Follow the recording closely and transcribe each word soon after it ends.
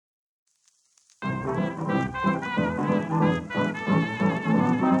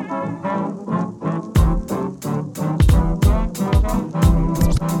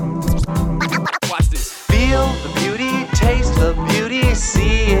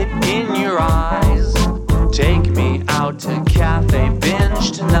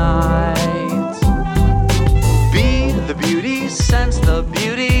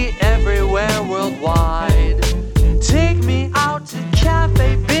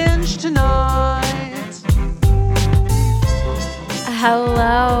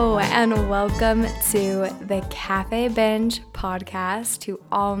Hello and welcome to the Cafe Binge podcast, to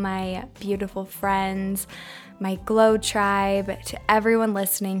all my beautiful friends, my Glow tribe, to everyone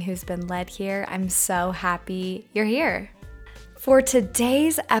listening who's been led here. I'm so happy you're here. For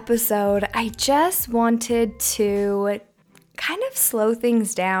today's episode, I just wanted to kind of slow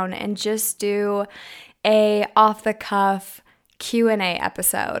things down and just do a off-the-cuff Q&A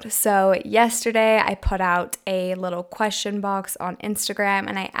episode. So yesterday I put out a little question box on Instagram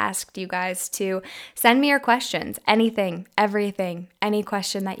and I asked you guys to send me your questions, anything, everything, any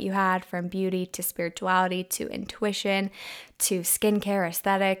question that you had, from beauty to spirituality to intuition to skincare,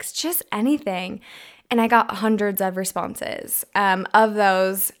 aesthetics, just anything. And I got hundreds of responses. Of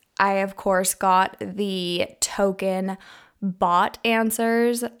those, I of course got the token bot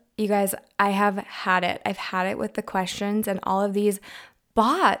answers. You guys, I have had it. I've had it with the questions and all of these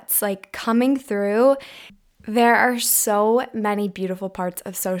bots coming through. There are so many beautiful parts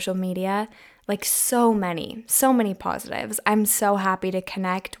of social media, so many positives. I'm so happy to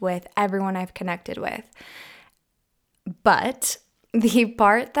connect with everyone I've connected with. But the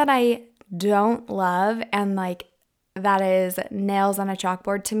part that I don't love, and that is nails on a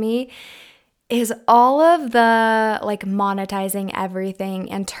chalkboard to me, is all of the monetizing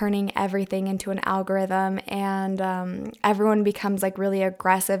everything and turning everything into an algorithm, and everyone becomes really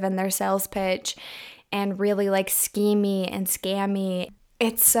aggressive in their sales pitch and really schemey and scammy.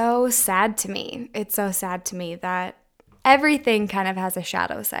 It's so sad to me. It's so sad to me that everything kind of has a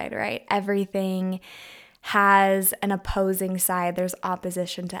shadow side, right? Everything has an opposing side. There's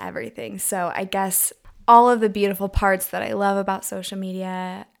opposition to everything. So I guess all of the beautiful parts that I love about social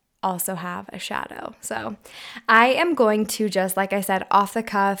media also have a shadow. So I am going to just, like I said, off the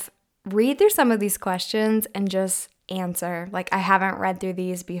cuff, read through some of these questions and just answer. I haven't read through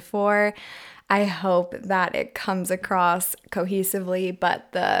these before. I hope that it comes across cohesively,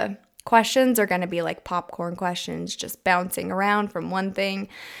 but the questions are going to be like popcorn questions, just bouncing around from one thing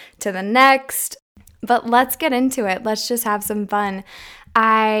to the next. But let's get into it. Let's just have some fun.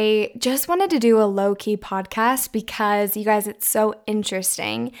 I just wanted to do a low-key podcast because, you guys, it's so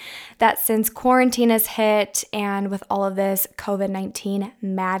interesting that since quarantine has hit and with all of this COVID-19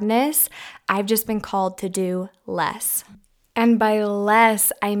 madness, I've just been called to do less. And by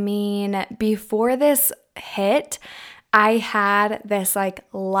less, I mean before this hit, I had this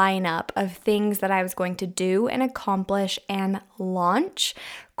lineup of things that I was going to do and accomplish and launch,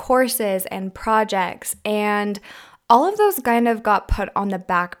 courses and projects, and all of those kind of got put on the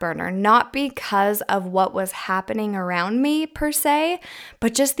back burner, not because of what was happening around me per se,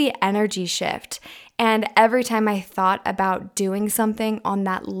 but just the energy shift. And every time I thought about doing something on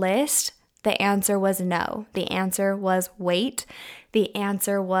that list, the answer was no. The answer was wait. The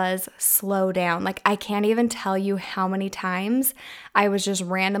answer was slow down. I can't even tell you how many times I was just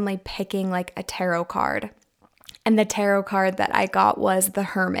randomly picking a tarot card. And the tarot card that I got was the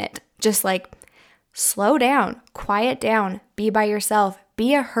Hermit. Just slow down, quiet down, be by yourself,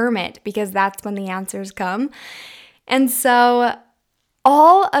 be a hermit, because that's when the answers come. And so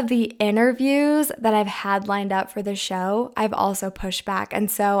all of the interviews that I've had lined up for the show, I've also pushed back.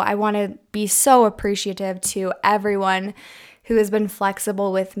 And so I want to be so appreciative to everyone who has been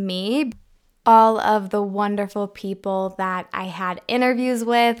flexible with me, all of the wonderful people that I had interviews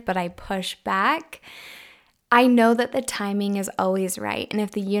with, but I pushed back. I know that the timing is always right. And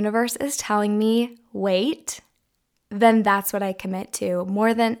if the universe is telling me, wait, then that's what I commit to.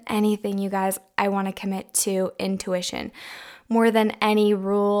 More than anything, you guys, I want to commit to intuition. More than any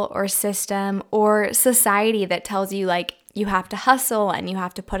rule or system or society that tells you you have to hustle and you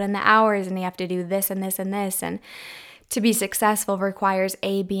have to put in the hours and you have to do this and this and this. And to be successful requires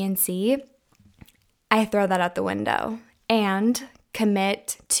A, B, and C. I throw that out the window and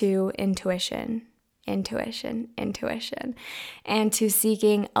commit to intuition, and to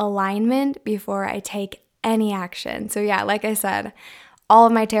seeking alignment before I take any action. So yeah, like I said, all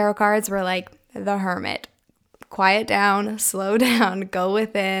of my tarot cards were the Hermit. Quiet down, slow down, go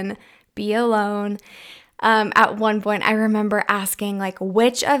within, be alone. At one point, I remember asking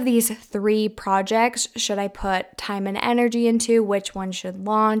which of these 3 projects should I put time and energy into, which one should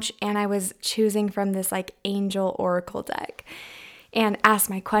launch, and I was choosing from this angel oracle deck. And asked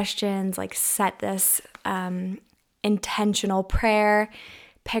my questions, set this intentional prayer,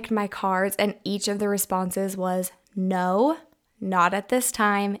 picked my cards, and each of the responses was no, not at this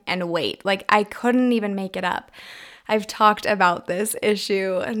time, and wait. I couldn't even make it up. I've talked about this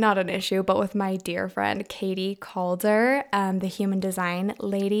issue, not an issue, but with my dear friend Katie Calder, the human design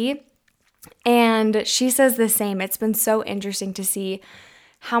lady. And she says the same. It's been so interesting to see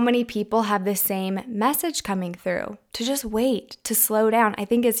how many people have the same message coming through to just wait, to slow down. I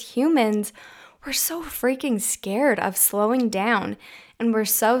think as humans, we're so freaking scared of slowing down, and we're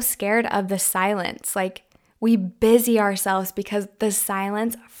so scared of the silence. Like, we busy ourselves because the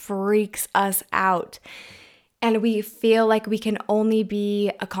silence freaks us out. And we feel like we can only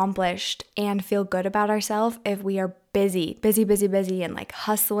be accomplished and feel good about ourselves if we are busy, and like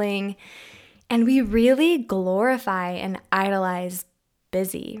hustling. And we really glorify and idolize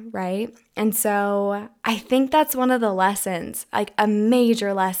busy, right? And so I think that's one of the lessons, like a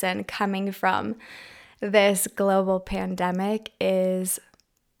major lesson coming from this global pandemic, is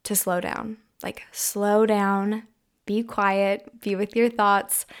to slow down. Like, slow down, be quiet, be with your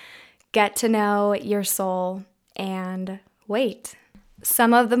thoughts, get to know your soul, and wait.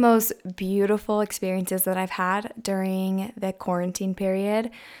 Some of the most beautiful experiences that I've had during the quarantine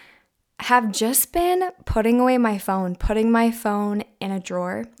period have just been putting away my phone, putting my phone in a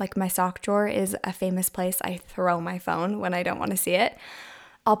drawer. Like, my sock drawer is a famous place I throw my phone when I don't want to see it.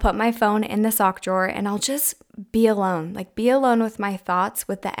 I'll put my phone in the sock drawer and I'll just be alone, like be alone with my thoughts,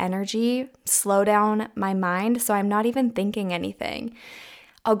 with the energy, slow down my mind so I'm not even thinking anything.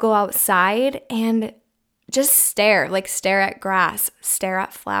 I'll go outside and just stare at grass, stare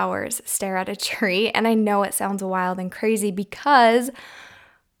at flowers, stare at a tree. And I know it sounds wild and crazy because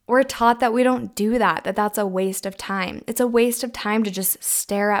we're taught that we don't do that that's a waste of time. It's a waste of time to just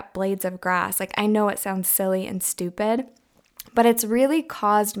stare at blades of grass. Like, I know it sounds silly and stupid, but it's really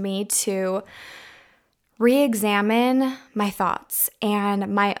caused me to re-examine my thoughts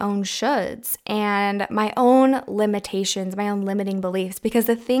and my own shoulds and my own limitations, my own limiting beliefs, because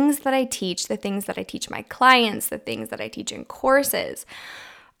the things that I teach my clients, the things that I teach in courses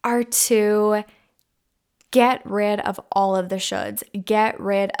are to get rid of all of the shoulds, get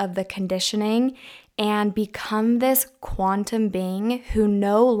rid of the conditioning, and become this quantum being who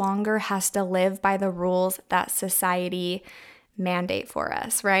no longer has to live by the rules that society mandate for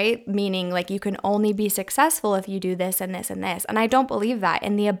us, right? Meaning, like, you can only be successful if you do this and this and this. And I don't believe that.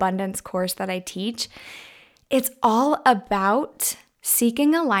 In the abundance course that I teach, it's all about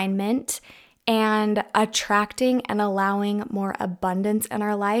seeking alignment and attracting and allowing more abundance in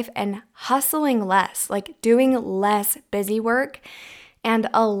our life and hustling less, like doing less busy work and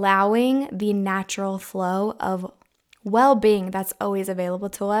allowing the natural flow of well-being that's always available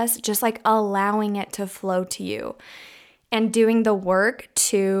to us, just like allowing it to flow to you and doing the work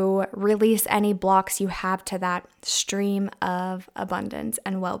to release any blocks you have to that stream of abundance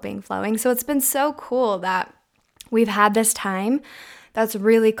and well-being flowing. So it's been so cool that we've had this time that's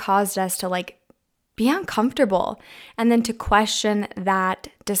really caused us to like be uncomfortable and then to question that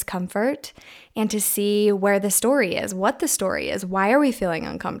discomfort and to see where the story is, what the story is. Why are we feeling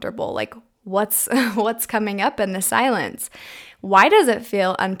uncomfortable? Like, what's coming up in the silence? Why does it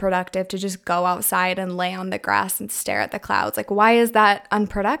feel unproductive to just go outside and lay on the grass and stare at the clouds? Like, why is that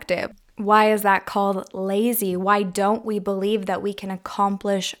unproductive? Why is that called lazy? Why don't we believe that we can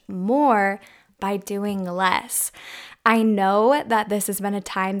accomplish more by doing less? I know that this has been a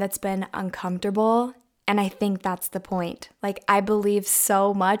time that's been uncomfortable, and I think that's the point. Like, I believe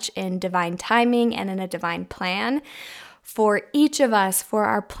so much in divine timing and in a divine plan for each of us, for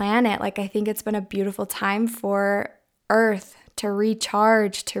our planet. Like, I think it's been a beautiful time for Earth to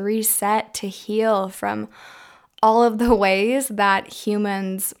recharge, to reset, to heal from all of the ways that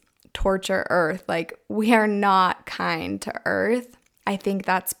humans torture Earth. Like, we are not kind to Earth. I think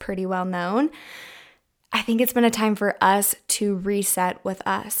that's pretty well known. I think it's been a time for us to reset with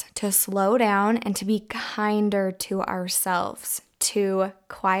us, to slow down and to be kinder to ourselves, to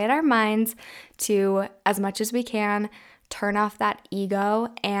quiet our minds, to, as much as we can, turn off that ego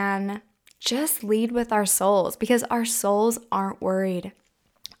and just lead with our souls, because our souls aren't worried.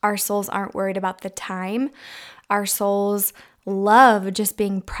 Our souls aren't worried about the time. Our souls love just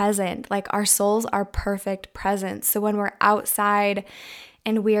being present. Like, our souls are perfect presence. So when we're outside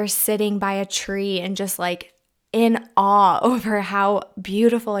and we are sitting by a tree and just like in awe over how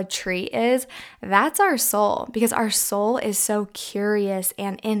beautiful a tree is, that's our soul, because our soul is so curious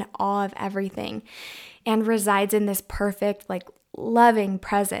and in awe of everything and resides in this perfect, like, loving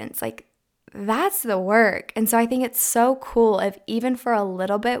presence. Like, that's the work. And so I think it's so cool if even for a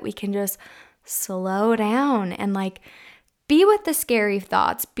little bit we can just slow down and like be with the scary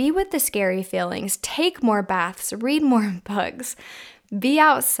thoughts, be with the scary feelings, take more baths, read more books, be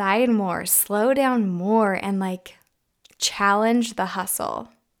outside more, slow down more, and like challenge the hustle.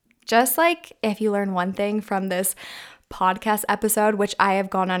 Just like if you learn one thing from this podcast episode, which I have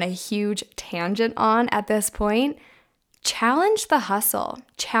gone on a huge tangent on at this point, challenge the hustle.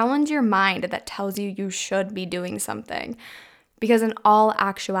 Challenge your mind that tells you you should be doing something. Because in all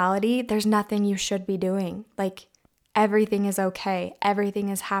actuality, there's nothing you should be doing. Like, everything is okay. Everything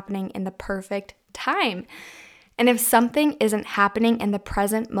is happening in the perfect time. And if something isn't happening in the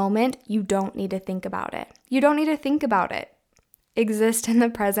present moment, you don't need to think about it. You don't need to think about it. Exist in the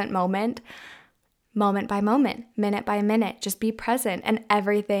present moment by moment, minute by minute. Just be present and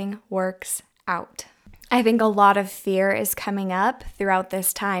everything works out. I think a lot of fear is coming up throughout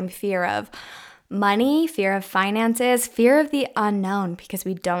this time. Fear of money, fear of finances, fear of the unknown, because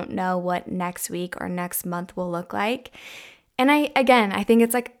we don't know what next week or next month will look like. And I think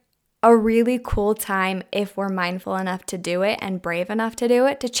it's like a really cool time, if we're mindful enough to do it and brave enough to do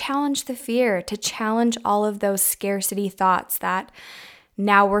it, to challenge the fear, to challenge all of those scarcity thoughts that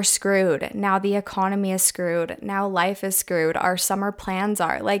now we're screwed, now the economy is screwed, now life is screwed, our summer plans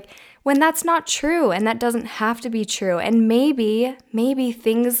are. Like, when that's not true, and that doesn't have to be true. And maybe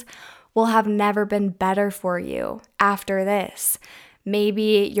things will have never been better for you after this.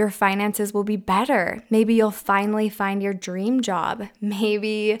 Maybe your finances will be better. Maybe you'll finally find your dream job.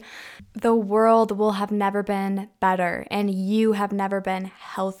 Maybe the world will have never been better and you have never been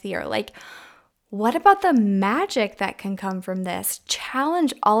healthier. Like, what about the magic that can come from this?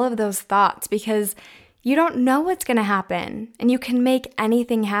 Challenge all of those thoughts, because you don't know what's going to happen and you can make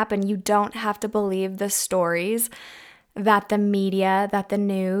anything happen. You don't have to believe the stories that the media, that the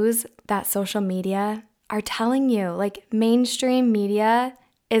news, that social media are telling you. Like, mainstream media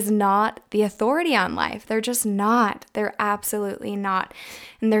is not the authority on life. They're just not. They're absolutely not.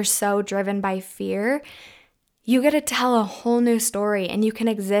 And they're so driven by fear. You get to tell a whole new story and you can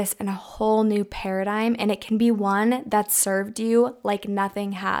exist in a whole new paradigm, and it can be one that served you like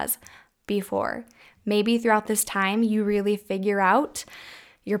nothing has before. Maybe throughout this time, you really figure out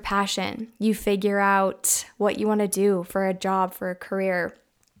your passion. You figure out what you want to do for a job, for a career.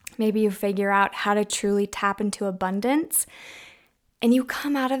 Maybe you figure out how to truly tap into abundance, and you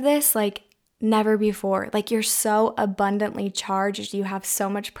come out of this like never before. Like, you're so abundantly charged. You have so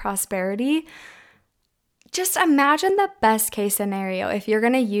much prosperity. Just imagine the best case scenario. If you're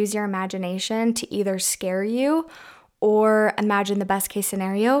going to use your imagination to either scare you or imagine the best case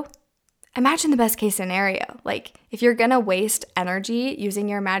scenario, imagine the best case scenario. Like, if you're going to waste energy using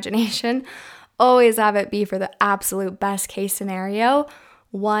your imagination, always have it be for the absolute best case scenario,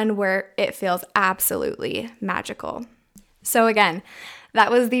 one where it feels absolutely magical. So again, that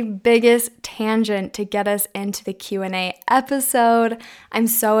was the biggest tangent to get us into the Q&A episode. I'm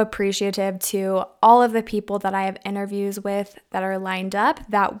so appreciative to all of the people that I have interviews with that are lined up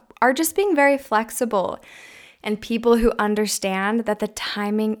that are just being very flexible, and people who understand that the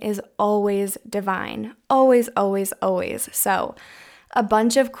timing is always divine. Always, always, always. So a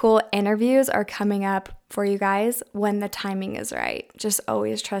bunch of cool interviews are coming up for you guys when the timing is right. Just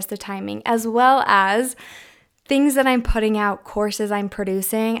always trust the timing, as well as things that I'm putting out, courses I'm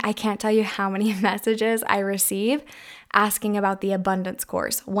producing. I can't tell you how many messages I receive asking about the abundance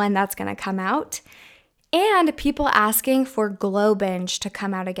course, when that's going to come out. And people asking for Glow Binge to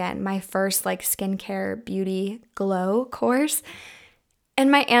come out again, my first like skincare beauty glow course. And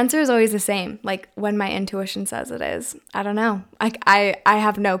my answer is always the same, like when my intuition says it is. I don't know. I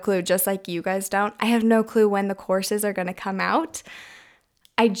have no clue, just like you guys don't. I have no clue when the courses are going to come out.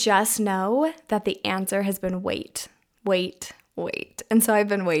 I just know that the answer has been wait. And so I've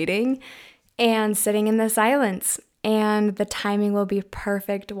been waiting and sitting in the silence, and the timing will be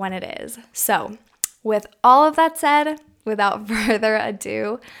perfect when it is. So with all of that said, without further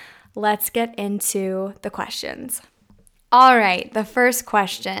ado, let's get into the questions. All right, the first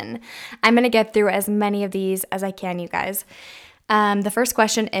question. I'm going to get through as many of these as I can, you guys. The first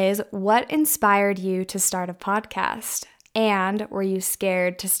question is, what inspired you to start a podcast? And were you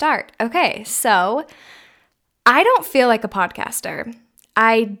scared to start? Okay, so I don't feel like a podcaster.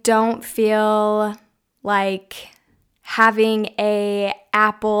 I don't feel like having a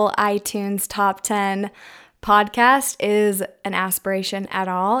Apple iTunes top 10 podcast is an aspiration at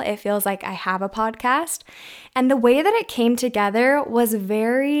all. It feels like I have a podcast. And the way that it came together was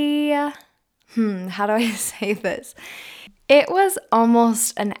very, how do I say this? It was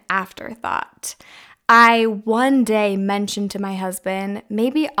almost an afterthought. I one day mentioned to my husband,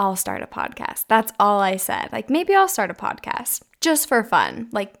 maybe I'll start a podcast. That's all I said. Like, maybe I'll start a podcast just for fun.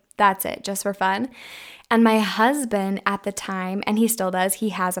 Like, that's it, just for fun. And my husband at the time, and he still does, he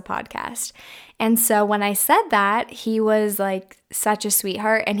has a podcast. And so when I said that, he was like such a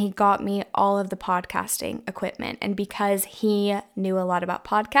sweetheart, and he got me all of the podcasting equipment. And because he knew a lot about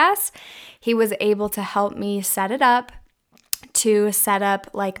podcasts, he was able to help me set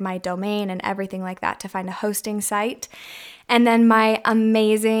like my domain and everything like that, to find a hosting site. And then my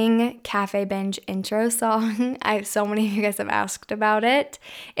amazing Cafe Binge intro song. So many of you guys have asked about it.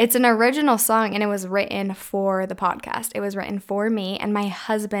 It's an original song and it was written for the podcast. It was written for me, and my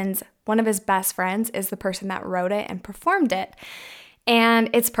husband's, one of his best friends is the person that wrote it and performed it. And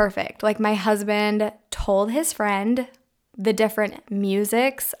it's perfect. Like, my husband told his friend the different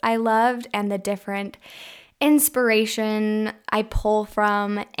musics I loved and the different inspiration I pull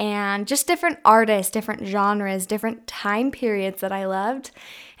from, and just different artists, different genres, different time periods that I loved.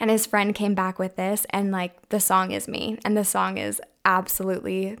 And his friend came back with this, and like, the song is me, and the song is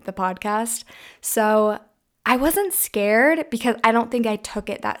absolutely the podcast. So I wasn't scared because I don't think I took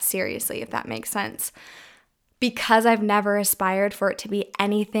it that seriously, if that makes sense. Because I've never aspired for it to be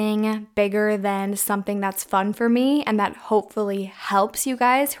anything bigger than something that's fun for me and that hopefully helps you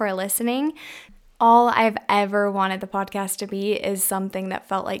guys who are listening. All I've ever wanted the podcast to be is something that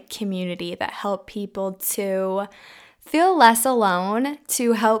felt like community, that helped people to feel less alone,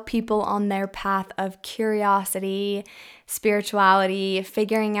 to help people on their path of curiosity, spirituality,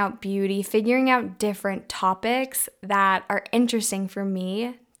 figuring out beauty, figuring out different topics that are interesting for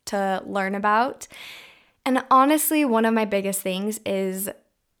me to learn about. And honestly, one of my biggest things is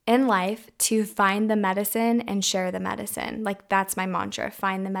in life to find the medicine and share the medicine. Like, that's my mantra: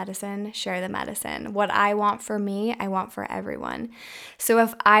 find the medicine, share the medicine. What I want for me, I want for everyone. So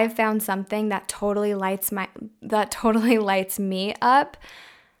if I've found something that totally lights me up,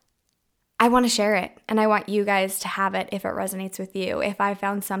 I want to share it, and I want you guys to have it if it resonates with you. If I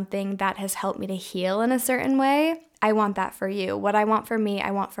found something that has helped me to heal in a certain way, I want that for you. What I want for me,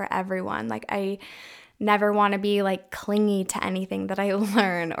 I want for everyone. Like, I never want to be like clingy to anything that I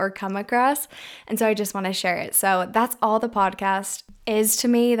learn or come across. And so I just want to share it. So that's all the podcast is to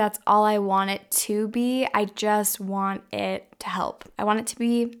me. That's all I want it to be. I just want it to help. I want it to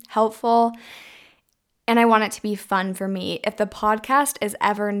be helpful, and I want it to be fun for me. If the podcast is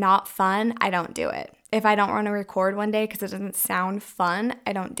ever not fun, I don't do it. If I don't want to record one day because it doesn't sound fun,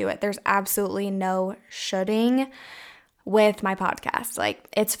 I don't do it. There's absolutely no shoulding with my podcast. Like,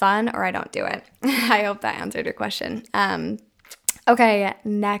 it's fun or I don't do it. I hope that answered your question. Okay,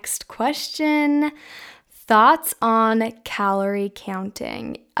 next question. Thoughts on calorie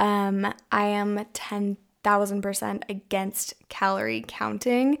counting? I am 10,000% against calorie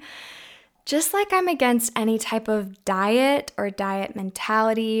counting. Just like I'm against any type of diet or diet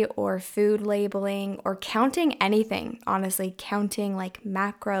mentality or food labeling or counting anything, honestly, counting like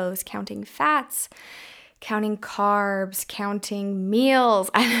macros, counting fats, counting carbs, counting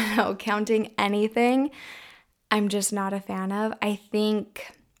meals, I don't know, counting anything, I'm just not a fan of. I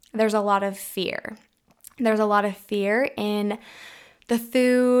think there's a lot of fear. There's a lot of fear in the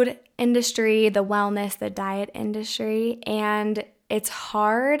food industry, the wellness, the diet industry, and it's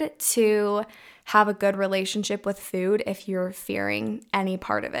hard to have a good relationship with food if you're fearing any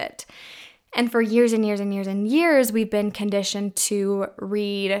part of it. And for years and years and years and years, we've been conditioned to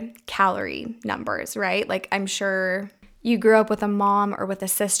read calorie numbers, right? Like, I'm sure you grew up with a mom or with a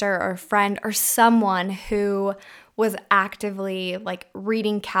sister or a friend or someone who was actively like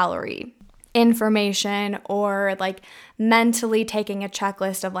reading calorie information, or like mentally taking a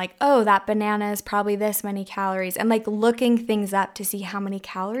checklist of like, oh, that banana is probably this many calories, and like looking things up to see how many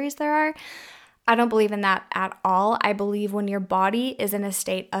calories there are. I don't believe in that at all. I believe when your body is in a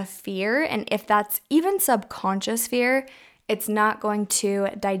state of fear, and if that's even subconscious fear, it's not going to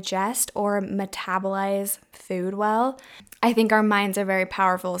digest or metabolize food well. I think our minds are very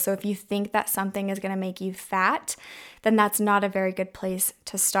powerful. So if you think that something is going to make you fat, then that's not a very good place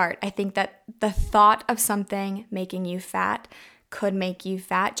to start. I think that the thought of something making you fat could make you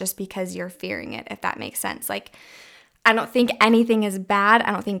fat just because you're fearing it, if that makes sense. Like, I don't think anything is bad.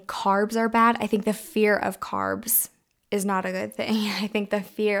 I don't think carbs are bad. I think the fear of carbs is not a good thing. I think the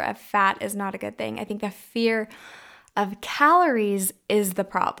fear of fat is not a good thing. I think the fear of calories is the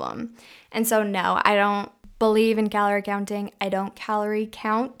problem. And so no, I don't believe in calorie counting. I don't calorie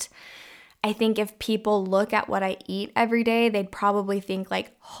count. I think if people look at what I eat every day, they'd probably think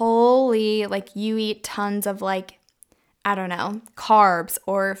like, holy, like you eat tons of like, I don't know, carbs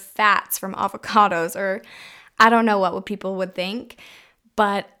or fats from avocados, or I don't know what people would think,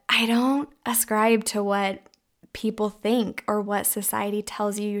 but I don't ascribe to what people think or what society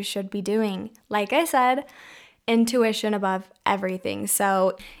tells you should be doing. Like I said, intuition above everything.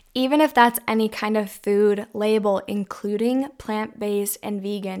 So even if that's any kind of food label, including plant-based and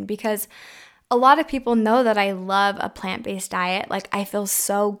vegan, because a lot of people know that I love a plant-based diet. Like, I feel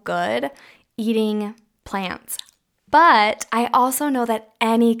so good eating plants. But I also know that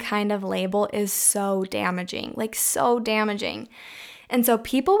any kind of label is so damaging, like so damaging. And so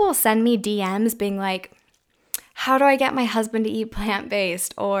people will send me DMs being like, how do I get my husband to eat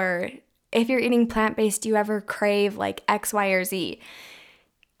plant-based? Or if you're eating plant-based, do you ever crave like X, Y, or Z?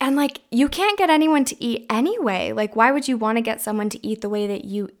 And like, you can't get anyone to eat anyway. Like, why would you want to get someone to eat the way that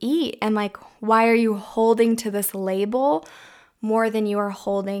you eat? And like, why are you holding to this label more than you are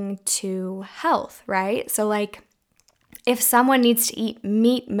holding to health, right? So like, if someone needs to eat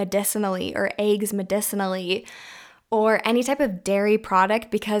meat medicinally or eggs medicinally or any type of dairy product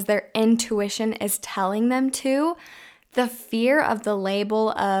because their intuition is telling them to, the fear of the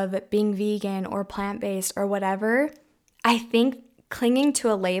label of being vegan or plant-based or whatever, I think clinging to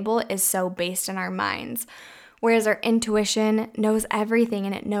a label is so based in our minds, whereas our intuition knows everything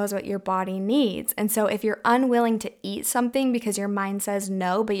and it knows what your body needs. And so if you're unwilling to eat something because your mind says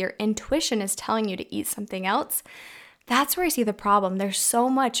no, but your intuition is telling you to eat something else, that's where I see the problem. There's so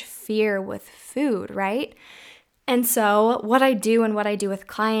much fear with food, right? And so what I do and what I do with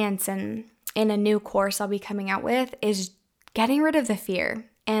clients and in a new course I'll be coming out with is getting rid of the fear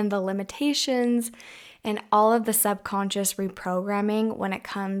and the limitations and all of the subconscious reprogramming when it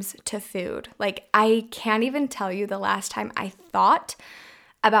comes to food. Like, I can't even tell you the last time I thought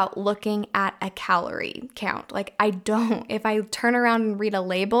about looking at a calorie count. Like, I don't. If I turn around and read a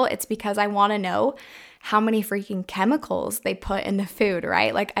label, it's because I want to know how many freaking chemicals they put in the food,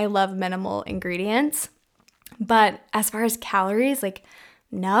 right? Like, I love minimal ingredients. But as far as calories, like,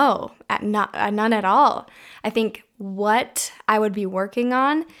 no, none at all. I think what I would be working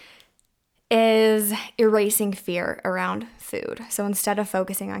on is erasing fear around food. So instead of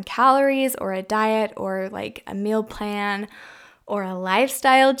focusing on calories or a diet or like a meal plan or a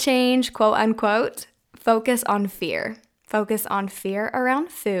lifestyle change, quote unquote, focus on fear. Focus on fear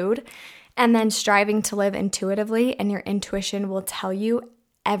around food and then striving to live intuitively, and your intuition will tell you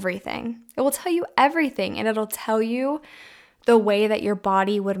everything. It will tell you everything, and it'll tell you the way that your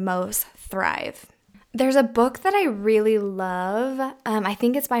body would most thrive. There's a book that I really love. I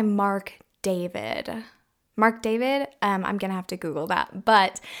think it's by Mark David. I'm going to have to Google that,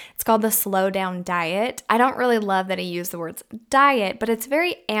 but it's called The Slow Down Diet. I don't really love that he used the words diet, but it's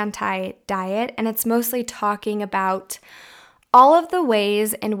very anti-diet, and it's mostly talking about all of the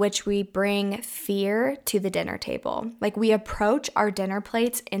ways in which we bring fear to the dinner table. Like, we approach our dinner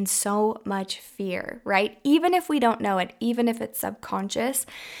plates in so much fear, right? Even if we don't know it, even if it's subconscious.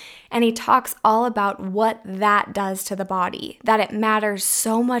 And he talks all about what that does to the body, that it matters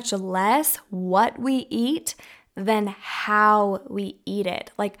so much less what we eat than how we eat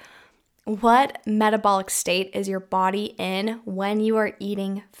it. Like, what metabolic state is your body in when you are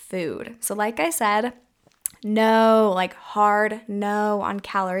eating food? So like I said, no, like hard no on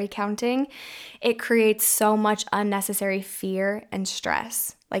calorie counting. It creates so much unnecessary fear and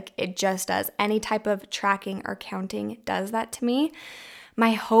stress. Like, it just does. Any type of tracking or counting does that to me.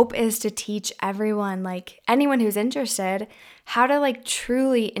 My hope is to teach everyone, like anyone who's interested, how to like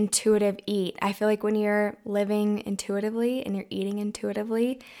truly intuitive eat. I feel like when you're living intuitively and you're eating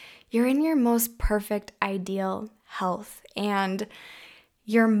intuitively, you're in your most perfect ideal health, and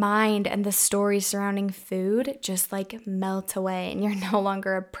your mind and the stories surrounding food just like melt away, and you're no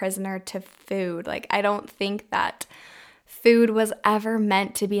longer a prisoner to food. Like, I don't think that food was ever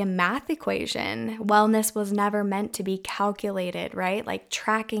meant to be a math equation. Wellness was never meant to be calculated, right? Like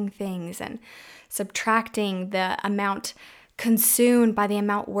tracking things and subtracting the amount consumed by the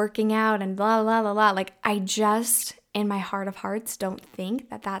amount working out and blah, blah, blah, blah. Like, I just, in my heart of hearts, don't think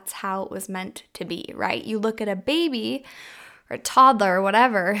that that's how it was meant to be, right? You look at a baby or a toddler or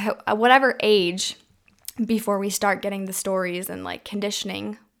whatever age before we start getting the stories and like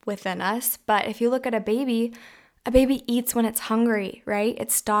conditioning within us. But if you look at a baby eats when it's hungry, right?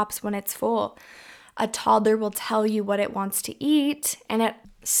 It stops when it's full. A toddler will tell you what it wants to eat, and it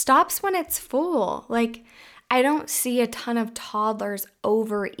stops when it's full. Like, I don't see a ton of toddlers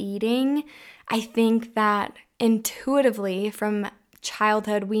overeating. I think that intuitively from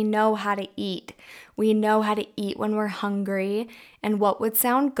childhood, we know how to eat. We know how to eat when we're hungry and what would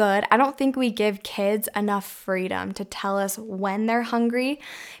sound good. I don't think we give kids enough freedom to tell us when they're hungry,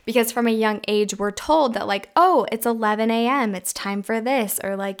 because from a young age, we're told that like, oh, it's 11 a.m., it's time for this,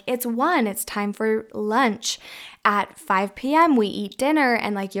 or like it's 1, it's time for lunch. At 5 p.m., we eat dinner,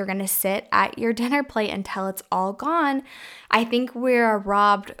 and like you're gonna sit at your dinner plate until it's all gone. I think we're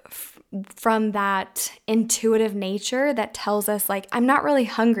robbed from that intuitive nature that tells us like, I'm not really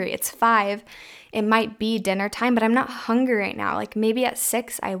hungry. It's 5. It might be dinner time, but I'm not hungry right now. Like, maybe at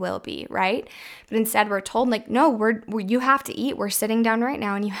 6 I will be, right? But instead we're told like, no, you have to eat. We're sitting down right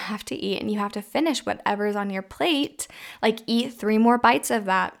now and you have to eat, and you have to finish whatever's on your plate. Like, eat 3 more bites of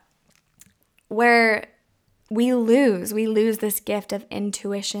that. Where we lose this gift of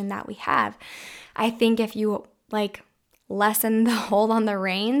intuition that we have. I think if you like lessen the hold on the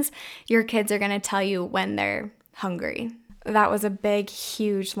reins, your kids are going to tell you when they're hungry. That was a big,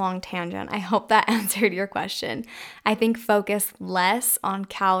 huge, long tangent. I hope that answered your question. I think focus less on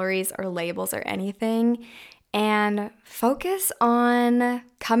calories or labels or anything, and focus on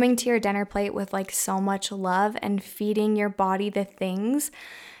coming to your dinner plate with like so much love and feeding your body the things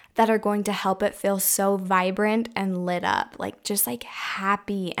that are going to help it feel so vibrant and lit up, like just like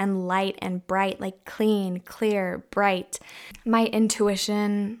happy and light and bright, like clean, clear, bright. My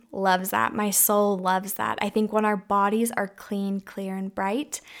intuition loves that. My soul loves that. I think when our bodies are clean, clear, and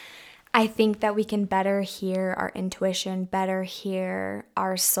bright, I think that we can better hear our intuition, better hear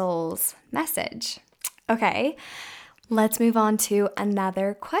our soul's message. Okay, let's move on to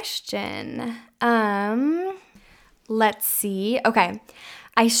another question. Let's see. Okay.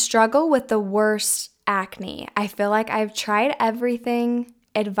 I struggle with the worst acne. I feel like I've tried everything.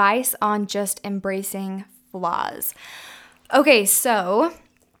 Advice on just embracing flaws. Okay, so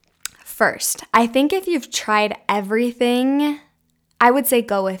first, I think if you've tried everything, I would say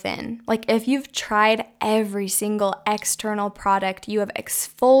go within. Like if you've tried every single external product, you have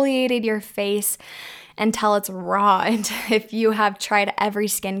exfoliated your face until it's raw. And if you have tried every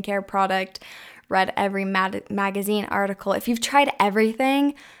skincare product, read every magazine article, if you've tried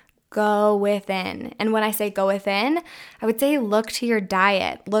everything, go within. And when I say go within, I would say look to your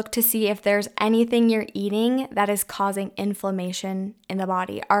diet. Look to see if there's anything you're eating that is causing inflammation in the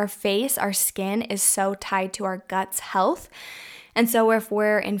body. Our face, our skin is so tied to our gut's health. And so if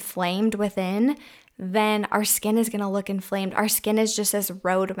we're inflamed within, then our skin is going to look inflamed. Our skin is just this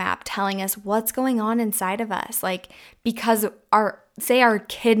roadmap telling us what's going on inside of us. Like, because our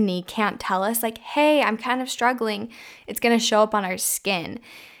kidney can't tell us, like, hey, I'm kind of struggling, it's going to show up on our skin.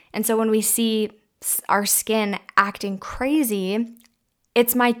 And so when we see our skin acting crazy,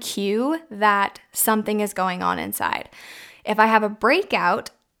 it's my cue that something is going on inside. If I have a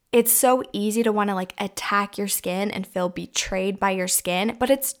breakout, it's so easy to want to like attack your skin and feel betrayed by your skin, but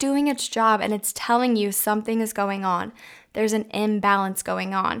it's doing its job and it's telling you something is going on. There's an imbalance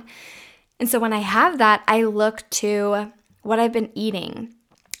going on. And so when I have that, I look to what I've been eating,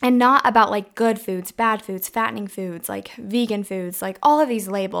 and not about like good foods, bad foods, fattening foods, like vegan foods, like all of these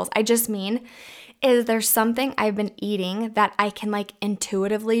labels. I just mean, is there something I've been eating that I can like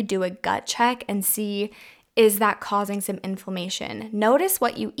intuitively do a gut check and see, is that causing some inflammation? Notice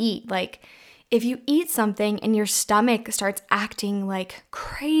what you eat. Like if you eat something and your stomach starts acting like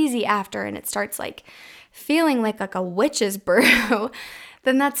crazy after, and it starts like feeling like a witch's brew,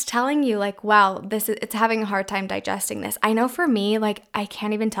 then that's telling you like, wow, it's having a hard time digesting this. I know for me, like I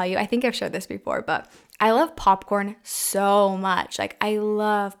can't even tell you, I think I've shared this before, but I love popcorn so much. Like I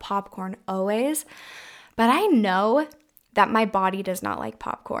love popcorn always, but I know that my body does not like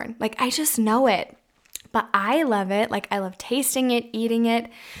popcorn. Like I just know it. But I love it. Like I love tasting it, eating it.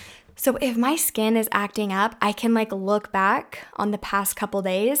 So if my skin is acting up, I can like look back on the past couple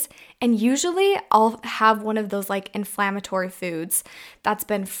days, and usually I'll have one of those like inflammatory foods that's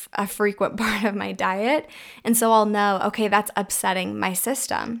been a frequent part of my diet. And so I'll know, okay, that's upsetting my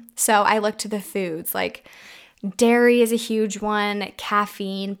system. So I look to the foods, like dairy is a huge one,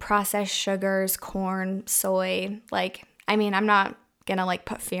 caffeine, processed sugars, corn, soy. Like, I mean, I'm not gonna like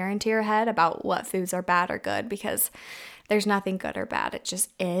put fear into your head about what foods are bad or good, because there's nothing good or bad. It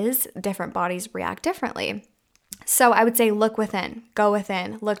just is. Different bodies react differently. So I would say look within, go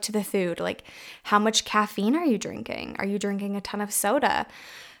within, look to the food. Like how much caffeine are you drinking? Are you drinking a ton of soda?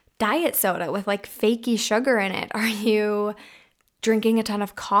 Diet soda with like fakey sugar in it? Are you drinking a ton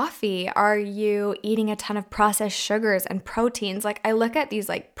of coffee? Are you eating a ton of processed sugars and proteins? Like I look at these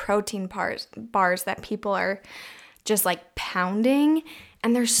like protein bars that people are just like pounding,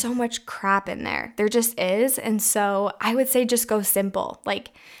 and there's so much crap in there. There just is. And so I would say just go simple. Like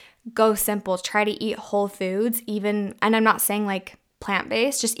go simple. Try to eat whole foods, even, and I'm not saying like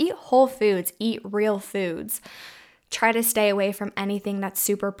plant-based, just eat whole foods, eat real foods. Try to stay away from anything that's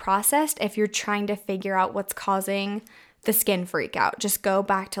super processed if you're trying to figure out what's causing the skin freak out. Just go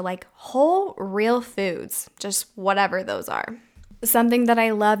back to like whole real foods, just whatever those are. Something that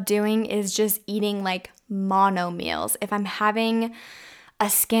I love doing is just eating like mono meals. If I'm having a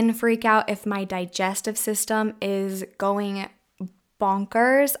skin freak out, if my digestive system is going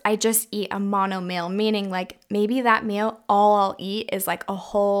bonkers, I just eat a mono meal, meaning like maybe that meal, all I'll eat is like a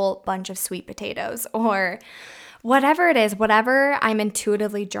whole bunch of sweet potatoes or whatever it is, whatever I'm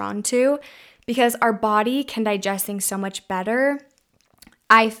intuitively drawn to, because our body can digest things so much better,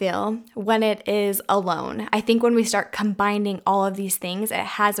 I feel, when it is alone. I think when we start combining all of these things, it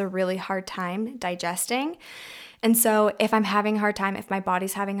has a really hard time digesting. And so if I'm having a hard time, if my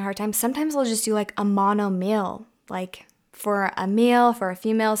body's having a hard time, sometimes I'll just do like a mono meal, like for a meal, for a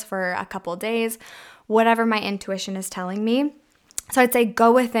few meals, for a couple days, whatever my intuition is telling me. So I'd say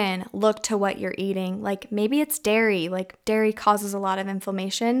go within, look to what you're eating. Like maybe it's dairy, like dairy causes a lot of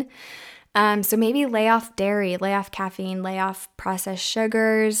inflammation. So maybe lay off dairy, lay off caffeine, lay off processed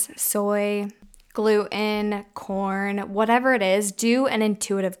sugars, soy, gluten, corn, whatever it is, do an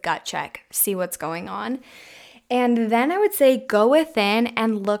intuitive gut check, see what's going on. And then I would say go within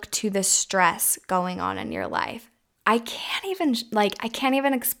and look to the stress going on in your life. I can't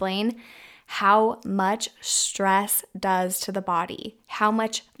even explain how much stress does to the body, how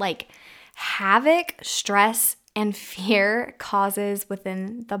much like havoc, stress, and fear causes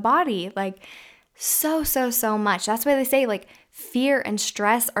within the body. Like so much. That's why they say like fear and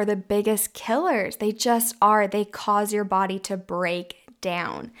stress are the biggest killers. They just are. They cause your body to break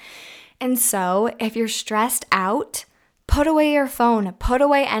down. And so if you're stressed out, put away your phone, put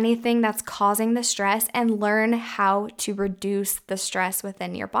away anything that's causing the stress, and learn how to reduce the stress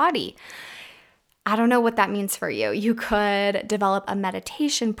within your body. I don't know what that means for you. You could develop a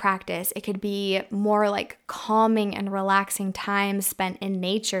meditation practice. It could be more like calming and relaxing time spent in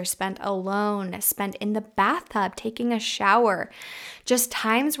nature, spent alone, spent in the bathtub, taking a shower. Just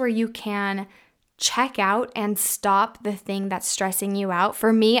times where you can check out and stop the thing that's stressing you out.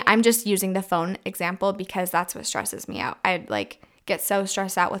 For me, I'm just using the phone example because that's what stresses me out. I like get so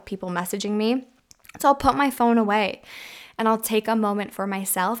stressed out with people messaging me. So I'll put my phone away and I'll take a moment for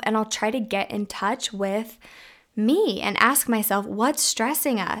myself and I'll try to get in touch with me and ask myself, what's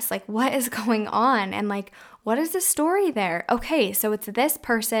stressing us? Like, what is going on? And like, what is the story there? Okay, so it's this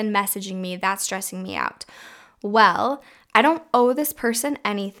person messaging me that's stressing me out. Well, I don't owe this person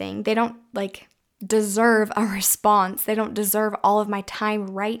anything. They don't like deserve a response. They don't deserve all of my time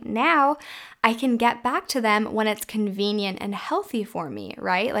right now. I can get back to them when it's convenient and healthy for me,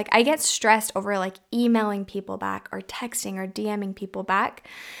 right? Like I get stressed over like emailing people back or texting or DMing people back.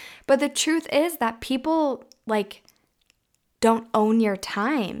 But the truth is that people like don't own your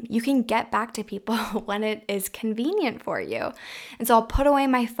time. You can get back to people when it is convenient for you. And so I'll put away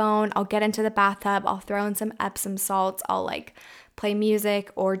my phone, I'll get into the bathtub, I'll throw in some Epsom salts, I'll like play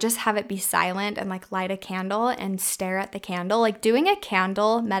music or just have it be silent and like light a candle and stare at the candle. Like doing a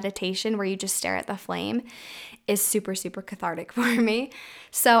candle meditation where you just stare at the flame is super cathartic for me.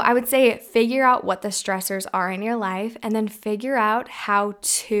 So I would say figure out what the stressors are in your life and then figure out how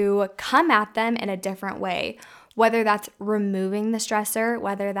to come at them in a different way. Whether that's removing the stressor,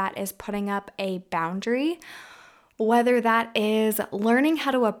 whether that is putting up a boundary, whether that is learning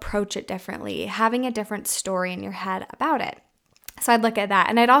how to approach it differently, having a different story in your head about it. So I'd look at that.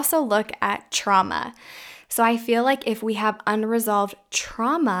 And I'd also look at trauma. So I feel like if we have unresolved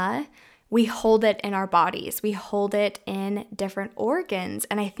trauma, we hold it in our bodies. We hold it in different organs.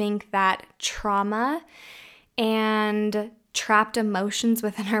 And I think that trauma and trapped emotions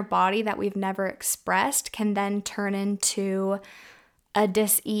within our body that we've never expressed can then turn into a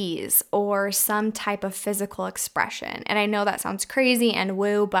dis-ease or some type of physical expression. And I know that sounds crazy and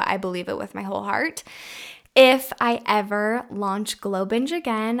woo, but I believe it with my whole heart. If I ever launch Glow Binge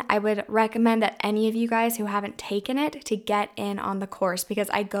again, I would recommend that any of you guys who haven't taken it to get in on the course because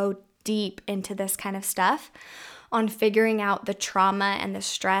I go deep into this kind of stuff on figuring out the trauma and the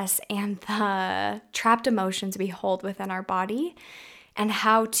stress and the trapped emotions we hold within our body and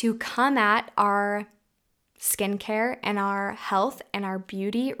how to come at our skincare and our health and our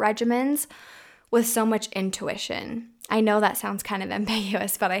beauty regimens with so much intuition. I know that sounds kind of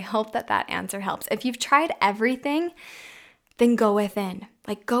ambiguous, but I hope that that answer helps. If you've tried everything, then go within.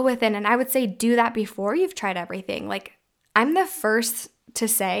 Like go within. And I would say do that before you've tried everything. Like I'm the first to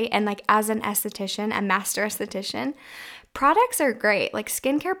say, and like as an esthetician, a master esthetician, products are great. Like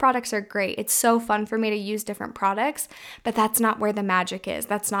skincare products are great. It's so fun for me to use different products, but that's not where the magic is.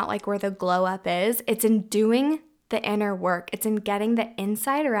 That's not like where the glow up is. It's in doing the inner work. It's in getting the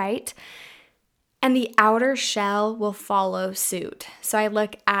inside right. And the outer shell will follow suit. So I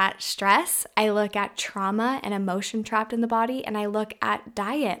look at stress, I look at trauma and emotion trapped in the body, and I look at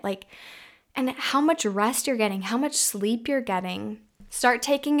diet, like, and how much rest you're getting, how much sleep you're getting. Start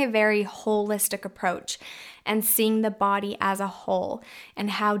taking a very holistic approach and seeing the body as a whole and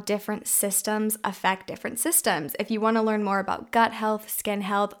how different systems affect different systems. If you want to learn more about gut health, skin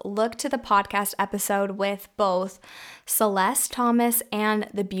health, look to the podcast episode with both Celeste Thomas and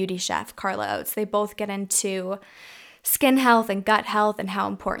the beauty chef, Carla Oates. They both get into skin health and gut health and how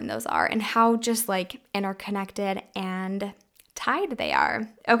important those are and how just like interconnected and tied they are.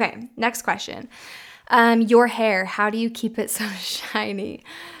 Okay, next question. Your hair, how do you keep it so shiny?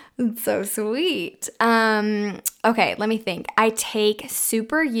 It's so sweet. Okay, let me think. I take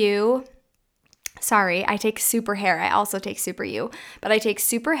Super Hair. I also take Super You, but I take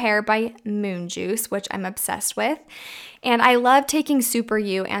Super Hair by Moon Juice, which I'm obsessed with. And I love taking Super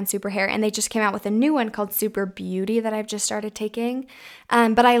You and Super Hair, and they just came out with a new one called Super Beauty that I've just started taking.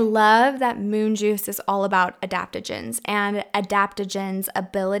 But I love that Moon Juice is all about adaptogens and adaptogens'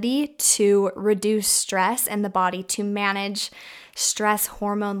 ability to reduce stress in the body, to manage stress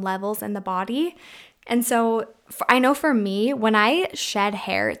hormone levels in the body. And so I know for me, when I shed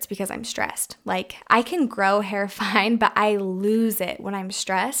hair, it's because I'm stressed. Like I can grow hair fine, but I lose it when I'm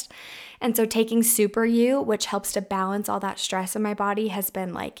stressed. And so taking Super You, which helps to balance all that stress in my body, has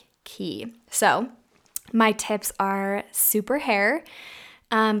been like key. So my tips are Super Hair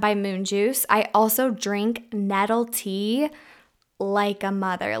by Moon Juice. I also drink nettle tea like a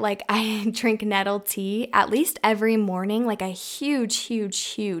mother. Like I drink nettle tea at least every morning, like a huge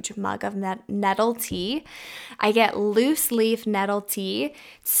mug of nettle tea. I get loose leaf nettle tea,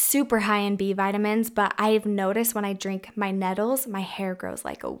 super high in B vitamins, but I've noticed when I drink my nettles, my hair grows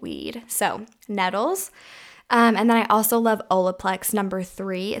like a weed. So nettles. And then I also love Olaplex number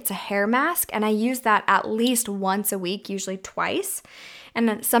 3. It's a hair mask, and I use that at least once a week, usually twice. And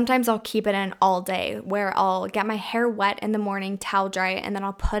then sometimes I'll keep it in all day, where I'll get my hair wet in the morning, towel dry it, and then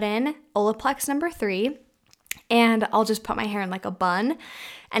I'll put in Olaplex number 3, and I'll just put my hair in like a bun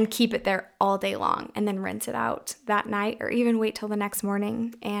and keep it there all day long, and then rinse it out that night, or even wait till the next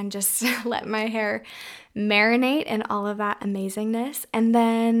morning and just let my hair marinate in all of that amazingness. And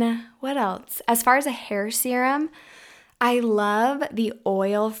then what else? As far as a hair serum, I love the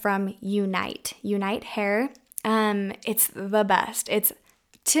oil from Unite Hair. It's the best. It's,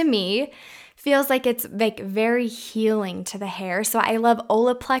 to me, feels like it's like very healing to the hair. So I love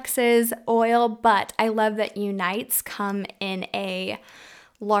Olaplex's oil, but I love that Unite's come in a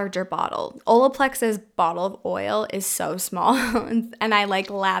larger bottle. Olaplex's bottle of oil is so small and I like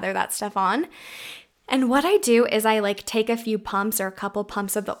lather that stuff on. And what I do is I like take a few pumps or a couple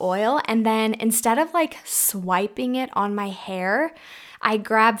pumps of the oil, and then instead of like swiping it on my hair, I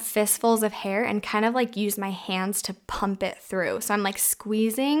grab fistfuls of hair and kind of like use my hands to pump it through. So I'm like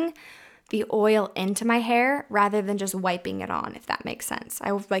squeezing the oil into my hair rather than just wiping it on, if that makes sense.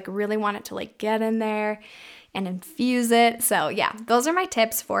 I like really want it to like get in there and infuse it. So yeah, those are my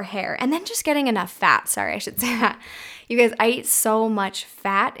tips for hair. And then just getting enough fat. Sorry, I should say that. You guys, I eat so much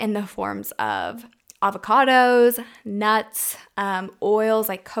fat in the forms of avocados, nuts, oils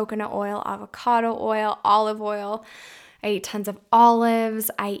like coconut oil, avocado oil, olive oil. I eat tons of olives.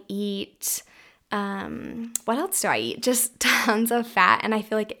 I eat, what else do I eat? Just tons of fat. And I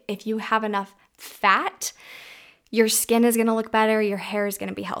feel like if you have enough fat, your skin is going to look better. Your hair is going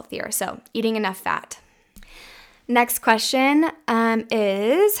to be healthier. So eating enough fat. Next question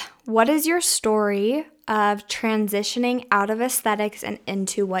is, what is your story of transitioning out of aesthetics and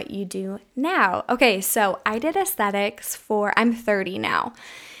into what you do now? Okay, so I did aesthetics I'm 30 now.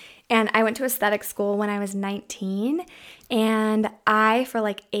 And I went to aesthetic school when I was 19, and I, for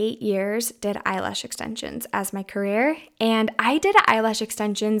like 8 years, did eyelash extensions as my career. And I did eyelash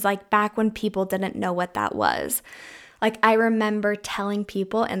extensions like back when people didn't know what that was. Like I remember telling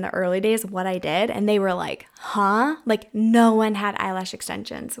people in the early days what I did, and they were like, huh? Like no one had eyelash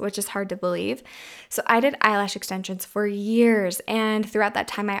extensions, which is hard to believe. So I did eyelash extensions for years. And throughout that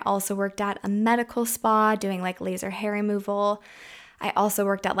time, I also worked at a medical spa doing like laser hair removal. I also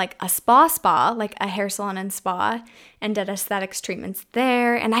worked at like a spa, like a hair salon and spa, and did aesthetics treatments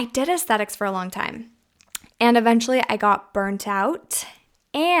there. And I did aesthetics for a long time. And eventually I got burnt out.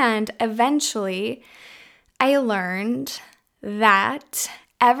 And eventually I learned that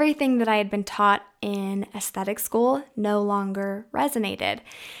everything that I had been taught in aesthetic school no longer resonated.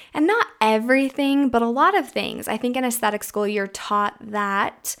 And not everything, but a lot of things. I think in aesthetic school, you're taught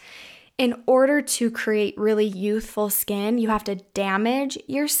that in order to create really youthful skin, you have to damage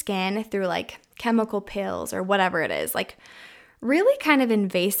your skin through like chemical pills or whatever it is, like really kind of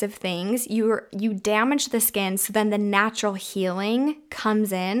invasive things. You damage the skin, so then the natural healing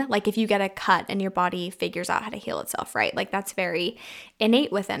comes in. Like if you get a cut and your body figures out how to heal itself, right? Like that's very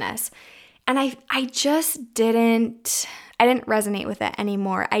innate within us. And I just didn't resonate with it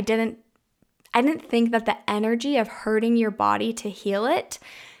anymore. I didn't think that the energy of hurting your body to heal it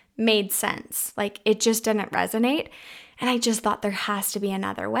made sense. Like it just didn't resonate. And I just thought there has to be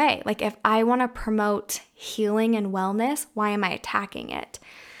another way. Like if I want to promote healing and wellness, why am I attacking it?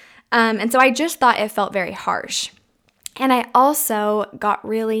 And so I just thought it felt very harsh. And I also got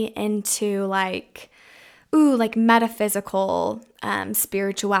really into like metaphysical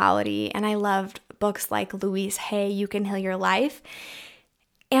spirituality. And I loved books like Louise Hay, You Can Heal Your Life.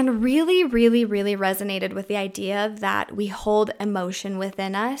 and really, really, really resonated with the idea that we hold emotion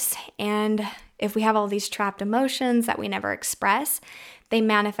within us. And if we have all these trapped emotions that we never express, they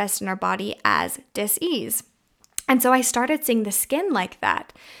manifest in our body as dis-ease. And so I started seeing the skin like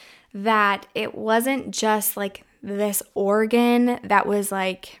that it wasn't just like this organ that was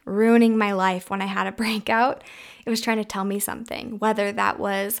like ruining my life when I had a breakout. It was trying to tell me something, whether that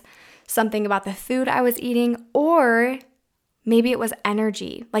was something about the food I was eating, or maybe it was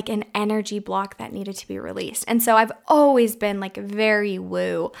energy, like an energy block that needed to be released. And so I've always been like very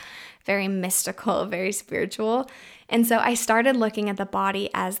woo, very mystical, very spiritual. And so I started looking at the body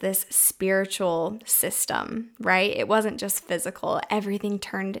as this spiritual system, right? It wasn't just physical. Everything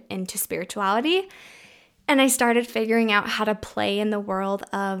turned into spirituality. And I started figuring out how to play in the world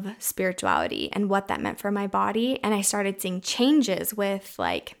of spirituality and what that meant for my body. And I started seeing changes with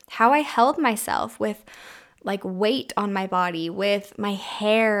like how I held myself, with like weight on my body, with my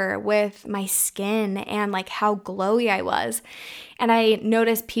hair, with my skin, and like how glowy I was. And I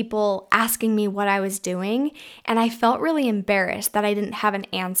noticed people asking me what I was doing, and I felt really embarrassed that I didn't have an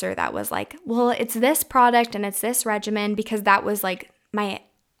answer that was like, well, it's this product and it's this regimen, because that was like my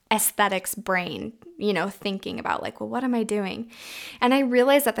aesthetics brain, thinking about like, well, what am I doing? And I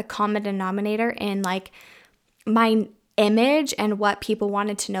realized that the common denominator in like my image and what people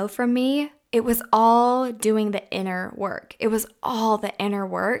wanted to know from me, it was all doing the inner work. It was all the inner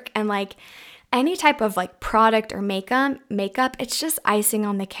work. And like any type of like product or makeup, it's just icing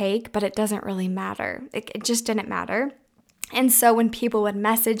on the cake, but it doesn't really matter. It just didn't matter. And so when people would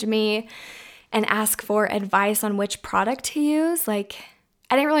message me and ask for advice on which product to use, like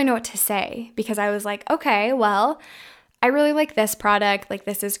I didn't really know what to say, because I was like, okay, well, I really like this product. Like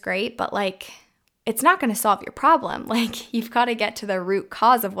this is great, but like it's not going to solve your problem. Like you've got to get to the root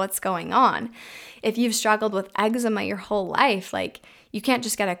cause of what's going on. If you've struggled with eczema your whole life, like you can't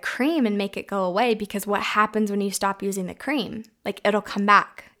just get a cream and make it go away, because what happens when you stop using the cream? Like it'll come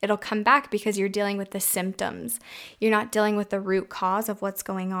back. It'll come back because you're dealing with the symptoms. You're not dealing with the root cause of what's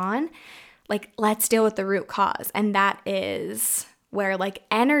going on. Like let's deal with the root cause. And that is where like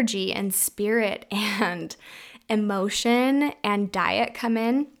energy and spirit and emotion and diet come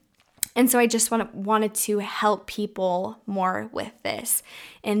in. And so I just wanted to help people more with this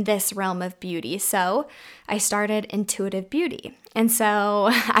in this realm of beauty. So I started Intuitive Beauty. And so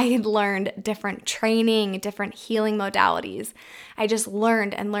I learned different training, different healing modalities. I just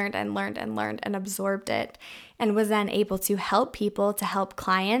learned and absorbed it, and was then able to help people, to help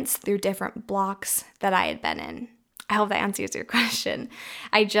clients through different blocks that I had been in. I hope that answers your question.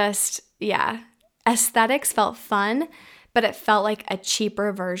 Aesthetics felt fun, but it felt like a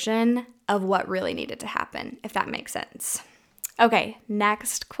cheaper version of what really needed to happen, if that makes sense. Okay,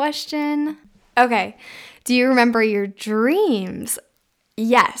 next question. Okay, do you remember your dreams?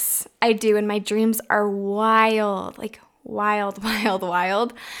 Yes, I do, and my dreams are wild, like wild.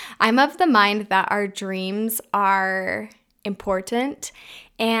 I'm of the mind that our dreams are important,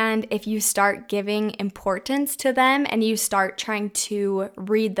 and if you start giving importance to them and you start trying to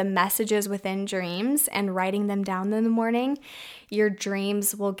read the messages within dreams and writing them down in the morning, your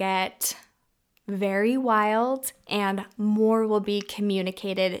dreams will get very wild and more will be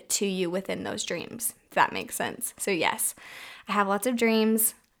communicated to you within those dreams, if that makes sense. So yes, I have lots of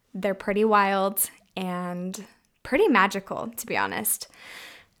dreams. They're pretty wild and pretty magical, to be honest.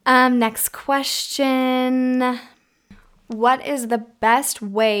 Next question. What is the best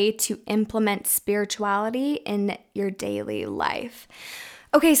way to implement spirituality in your daily life?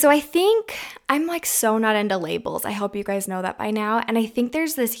 Okay, so I think I'm like so not into labels. I hope you guys know that by now. And I think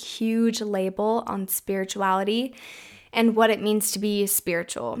there's this huge label on spirituality and what it means to be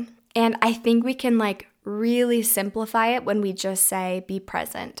spiritual. And I think we can like really simplify it when we just say be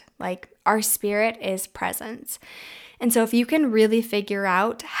present. Like our spirit is presence. And so if you can really figure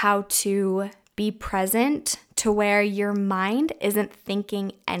out how to be present to where your mind isn't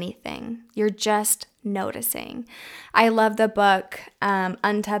thinking anything, you're just noticing. I love the book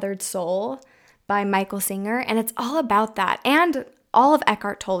Untethered Soul by Michael Singer, and it's all about that. And all of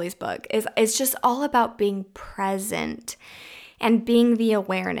Eckhart Tolle's book is just all about being present and being the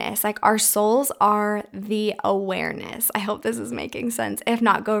awareness. Like our souls are the awareness. I hope this is making sense. If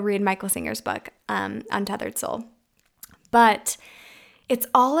not, go read Michael Singer's book, Untethered Soul. But it's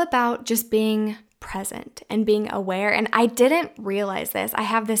all about just being present and being aware. And I didn't realize this. I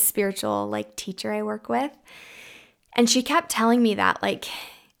have this spiritual like teacher I work with, and she kept telling me that like,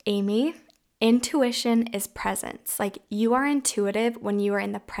 Amy, intuition is presence. Like you are intuitive when you are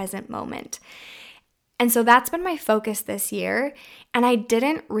in the present moment. And so that's been my focus this year. And I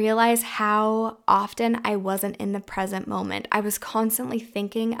didn't realize how often I wasn't in the present moment. I was constantly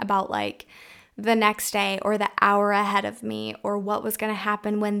thinking about like the next day or the hour ahead of me or what was going to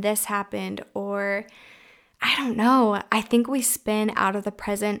happen when this happened, or I don't know. I think we spin out of the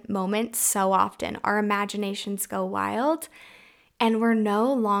present moment so often. Our imaginations go wild and we're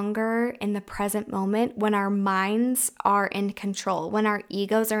no longer in the present moment when our minds are in control, when our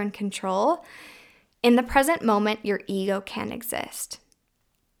egos are in control. In the present moment, your ego can exist.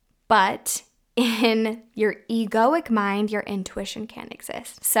 But in your egoic mind, your intuition can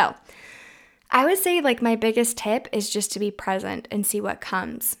exist. So I would say like my biggest tip is just to be present and see what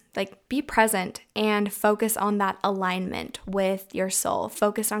comes. Like be present and focus on that alignment with your soul.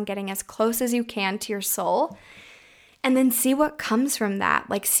 Focus on getting as close as you can to your soul and then see what comes from that.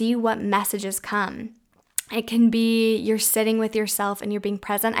 Like see what messages come. It can be you're sitting with yourself and you're being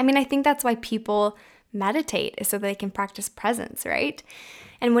present. I mean, I think that's why people meditate is so they can practice presence, right?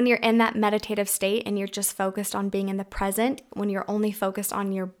 And when you're in that meditative state and you're just focused on being in the present, when you're only focused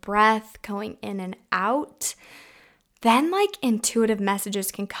on your breath going in and out, then like intuitive messages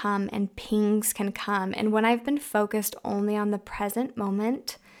can come and pings can come. And when I've been focused only on the present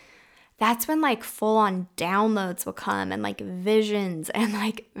moment, that's when like full on downloads will come and like visions and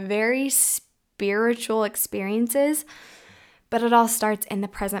like very spiritual experiences. But it all starts in the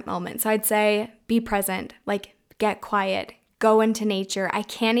present moment. So I'd say be present, like get quiet, go into nature. I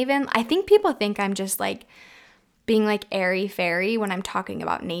think people think I'm just like being like airy fairy when I'm talking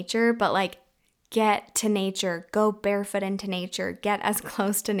about nature, but like get to nature, go barefoot into nature, get as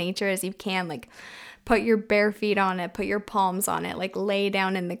close to nature as you can, like put your bare feet on it, put your palms on it, like lay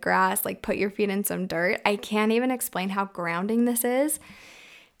down in the grass, like put your feet in some dirt. I can't even explain how grounding this is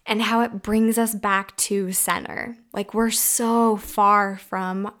and how it brings us back to center. Like we're so far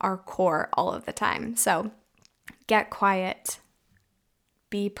from our core all of the time. So get quiet,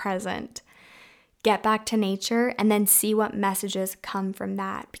 be present, get back to nature, and then see what messages come from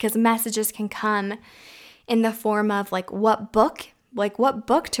that. Because messages can come in the form of like what book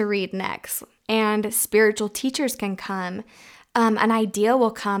to read next. And spiritual teachers can come. An idea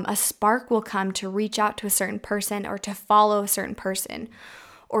will come, a spark will come to reach out to a certain person or to follow a certain person,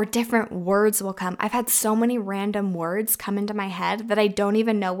 or different words will come. I've had so many random words come into my head that I don't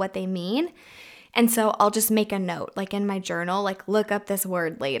even know what they mean. And so I'll just make a note, like in my journal, like look up this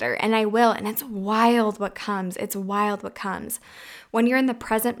word later, and I will. And it's wild what comes. It's wild what comes. When you're in the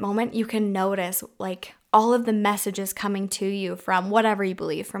present moment, you can notice like all of the messages coming to you from whatever you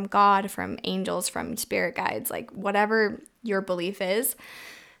believe, from God, from angels, from spirit guides, like whatever your belief is.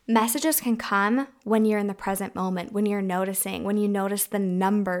 Messages can come when you're in the present moment, when you're noticing, when you notice the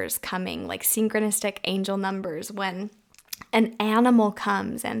numbers coming, like synchronistic angel numbers, when an animal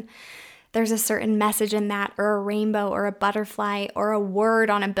comes and there's a certain message in that, or a rainbow, or a butterfly, or a word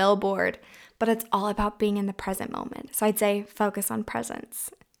on a billboard, but it's all about being in the present moment. So I'd say focus on presence.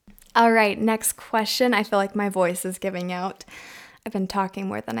 All right, next question. I feel like my voice is giving out. I've been talking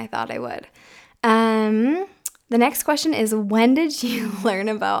more than I thought I would. The next question is, when did you learn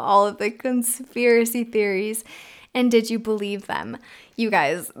about all of the conspiracy theories and did you believe them? You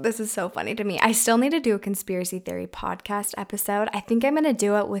guys, this is so funny to me. I still need to do a conspiracy theory podcast episode. I think I'm going to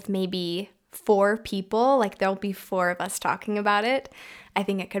do it with maybe 4 people. Like there'll be 4 of us talking about it. I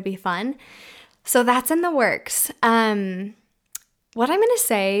think it could be fun. So that's in the works. What I'm going to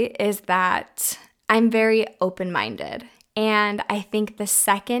say is that I'm very open-minded. And I think the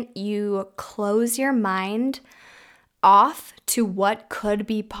second you close your mind off to what could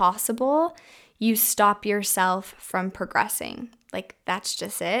be possible, you stop yourself from progressing. Like, that's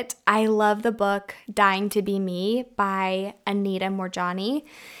just it. I love the book Dying to Be Me by Anita Moorjani.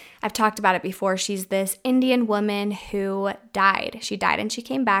 I've talked about it before. She's this Indian woman who died. She died and she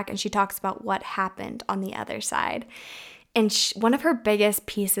came back, and she talks about what happened on the other side. And one of her biggest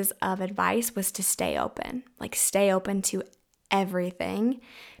pieces of advice was to stay open. Like, stay open to everything.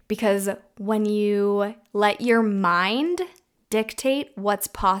 Because when you let your mind dictate what's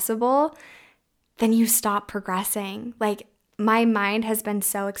possible, then you stop progressing. Like, my mind has been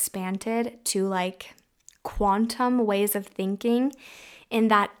so expanded to like quantum ways of thinking in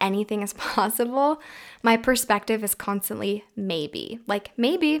that anything is possible. My perspective is constantly maybe. Like,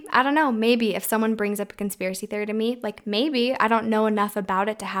 maybe, I don't know, maybe if someone brings up a conspiracy theory to me, like maybe I don't know enough about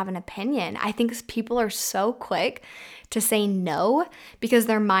it to have an opinion. I think people are so quick to say no because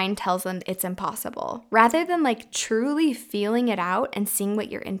their mind tells them it's impossible, rather than like truly feeling it out and seeing what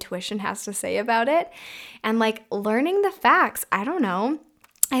your intuition has to say about it and like learning the facts. I don't know.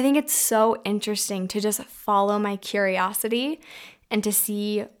 I think it's so interesting to just follow my curiosity and to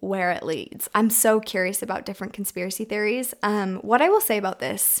see where it leads. I'm so curious about different conspiracy theories. What I will say about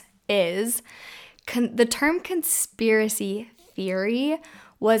this is the term conspiracy theory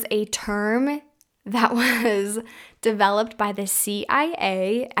was a term that was developed by the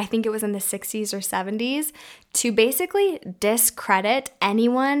CIA, I think it was in the 60s or 70s, to basically discredit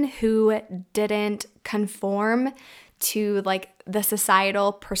anyone who didn't conform to like the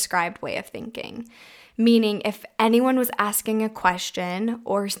societal prescribed way of thinking. Meaning if anyone was asking a question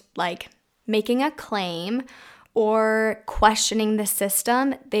or like making a claim or questioning the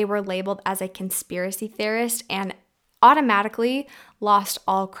system, they were labeled as a conspiracy theorist and automatically lost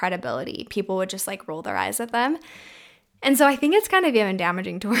all credibility. People would just like roll their eyes at them. And so I think it's kind of even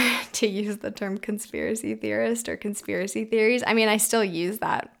damaging to use the term conspiracy theorist or conspiracy theories. I mean, I still use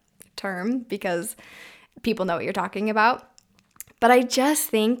that term because people know what you're talking about. But I just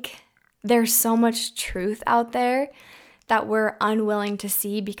think there's so much truth out there that we're unwilling to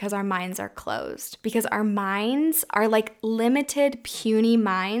see because our minds are closed. Because our minds are like limited, puny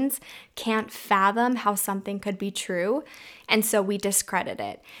minds can't fathom how something could be true. And so we discredit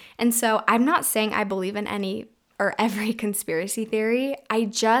it. And so I'm not saying I believe in any or every conspiracy theory. I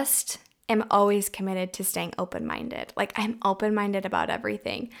just am always committed to staying open-minded. Like I'm open-minded about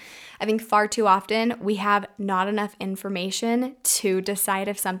everything. I think far too often we have not enough information to decide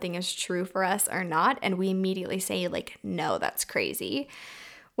if something is true for us or not. And we immediately say like, no, that's crazy.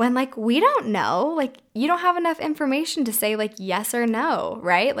 When like, we don't know, like you don't have enough information to say like yes or no,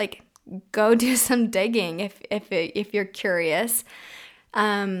 right? Like go do some digging if you're curious.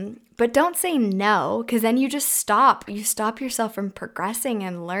 But don't say no, because then you just stop. You stop yourself from progressing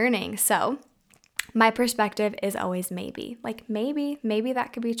and learning. So my perspective is always maybe. Like maybe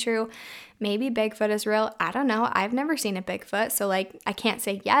that could be true. Maybe Bigfoot is real. I don't know. I've never seen a Bigfoot. So like I can't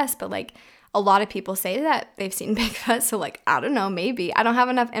say yes, but like a lot of people say that they've seen Bigfoot. So like, I don't know, maybe. I don't have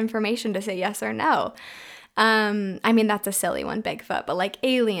enough information to say yes or no. I mean, that's a silly one, Bigfoot, but like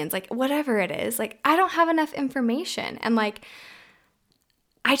aliens, like whatever it is, like I don't have enough information. And like,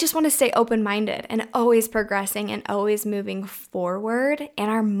 I just want to stay open-minded and always progressing and always moving forward, and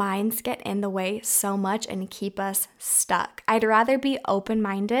our minds get in the way so much and keep us stuck. I'd rather be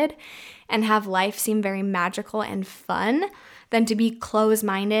open-minded and have life seem very magical and fun than to be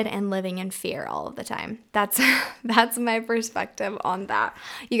closed-minded and living in fear all of the time. That's my perspective on that.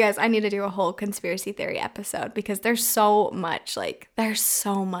 You guys, I need to do a whole conspiracy theory episode because there's so much. I've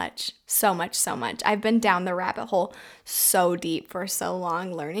been down the rabbit hole so deep for so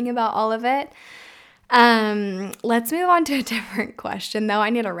long learning about all of it. Let's move on to a different question though. I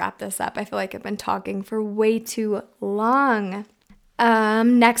need to wrap this up. I feel like I've been talking for way too long.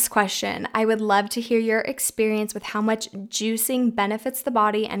 Next question. I would love to hear your experience with how much juicing benefits the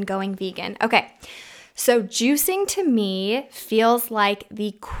body and going vegan. Okay, so juicing to me feels like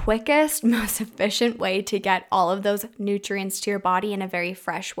the quickest, most efficient way to get all of those nutrients to your body in a very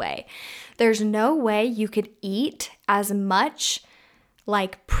fresh way. There's no way you could eat as much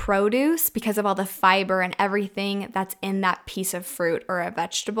like produce because of all the fiber and everything that's in that piece of fruit or a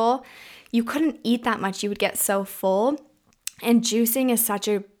vegetable. You couldn't eat that much. You would get so full. And juicing is such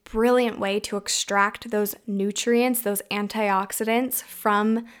a brilliant way to extract those nutrients, those antioxidants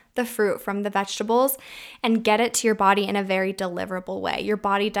from the fruit, from the vegetables, and get it to your body in a very deliverable way. Your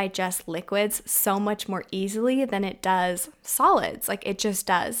body digests liquids so much more easily than it does solids. Like it just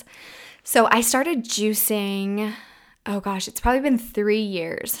does. So I started juicing, oh gosh, it's probably been 3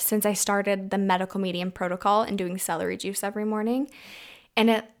 years since I started the medical medium protocol and doing celery juice every morning.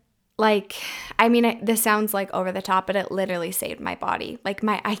 And this sounds like over the top, but it literally saved my body. Like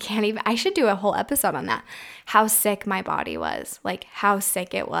I should do a whole episode on that. How sick my body was, like how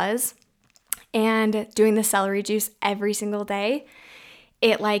sick it was. And doing the celery juice every single day,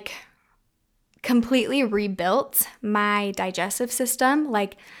 it like completely rebuilt my digestive system.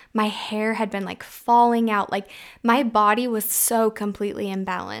 Like my hair had been like falling out. Like my body was so completely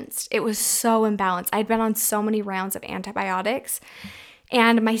imbalanced. It was so imbalanced. I'd been on so many rounds of antibiotics.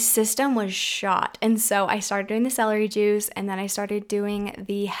 And my system was shot. And so I started doing the celery juice, and then I started doing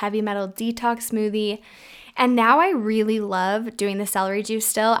the heavy metal detox smoothie. And now I really love doing the celery juice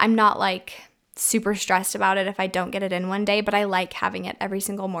still. I'm not like super stressed about it if I don't get it in one day, but I like having it every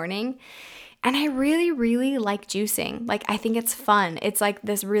single morning. And I really, really like juicing. Like I think it's fun. It's like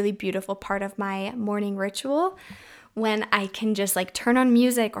this really beautiful part of my morning ritual when I can just like turn on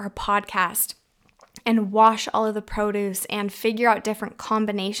music or a podcast and wash all of the produce and figure out different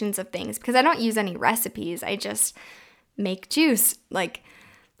combinations of things because I don't use any recipes. I just make juice. Like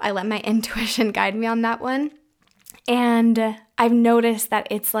I let my intuition guide me on that one. And I've noticed that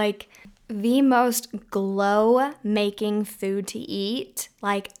it's like the most glow-making food to eat.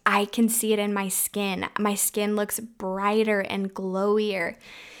 Like, I can see it in my skin. My skin looks brighter and glowier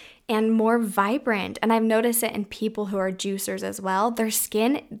and more vibrant. And I've noticed it in people who are juicers as well. Their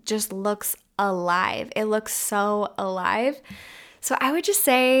skin just looks alive. It looks so alive. So I would just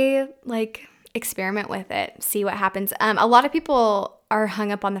say, like, experiment with it, see what happens. A lot of people are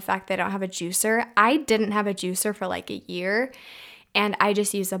hung up on the fact they don't have a juicer. I didn't have a juicer for like a year, and I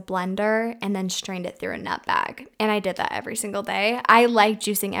just used a blender and then strained it through a nut bag. And I did that every single day. I like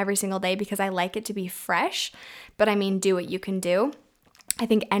juicing every single day because I like it to be fresh, but I mean, do what you can do. I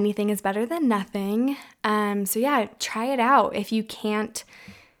think anything is better than nothing. So yeah, try it out. If you can't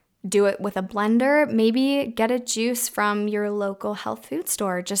do it with a blender, maybe get a juice from your local health food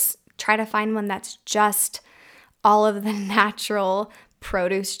store. Just try to find one that's just all of the natural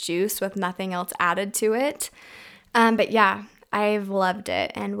produce juice with nothing else added to it. But yeah, I've loved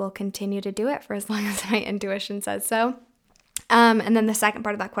it and will continue to do it for as long as my intuition says so. And then the second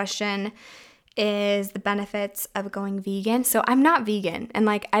part of that question is the benefits of going vegan. So I'm not vegan, and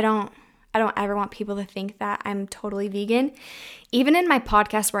like I don't ever want people to think that I'm totally vegan. Even in my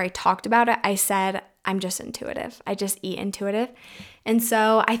podcast where I talked about it, I said I'm just intuitive. I just eat intuitive. And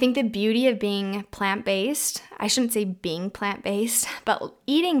so I think the beauty of being plant-based, I shouldn't say being plant-based, but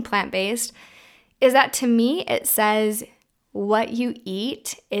eating plant-based, is that to me it says what you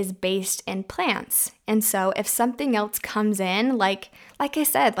eat is based in plants. And so if something else comes in, like I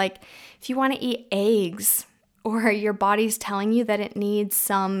said, like if you want to eat eggs, or your body's telling you that it needs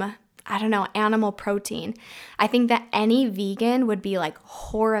some, I don't know, animal protein, I think that any vegan would be like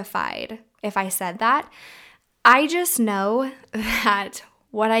horrified if I said that. I just know that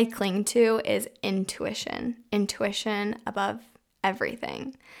what I cling to is intuition. Intuition above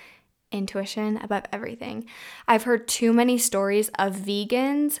everything. Intuition above everything. I've heard too many stories of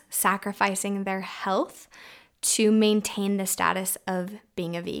vegans sacrificing their health to maintain the status of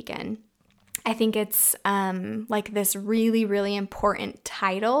being a vegan. I think it's like this really, really important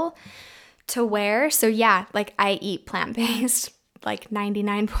title to wear. So yeah, like I eat plant-based like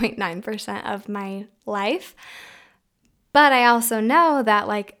 99.9% of my life. But I also know that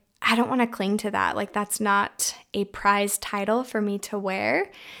like I don't want to cling to that. Like that's not a prized title for me to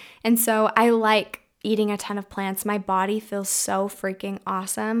wear. And so I like eating a ton of plants. My body feels so freaking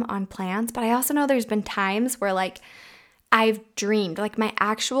awesome on plants. But I also know there's been times where like I've dreamed, like my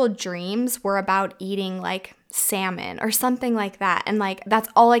actual dreams were about eating like salmon or something like that. And like, that's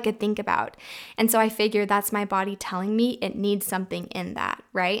all I could think about. And so I figured that's my body telling me it needs something in that,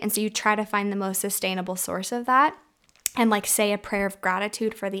 right? And so you try to find the most sustainable source of that and like say a prayer of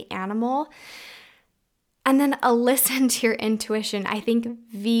gratitude for the animal. And then listen to your intuition. I think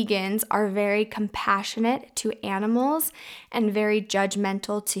vegans are very compassionate to animals and very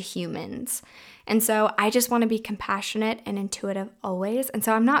judgmental to humans. And so I just want to be compassionate and intuitive always. And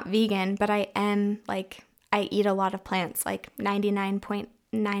so I'm not vegan, but I am like, I eat a lot of plants, like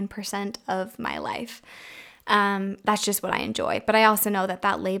 99.9% of my life. That's just what I enjoy. But I also know that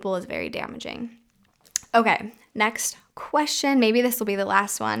that label is very damaging. Okay, next question. Maybe this will be the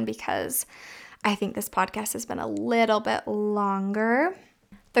last one because I think this podcast has been a little bit longer.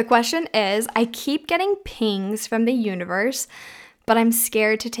 The question is, I keep getting pings from the universe, but I'm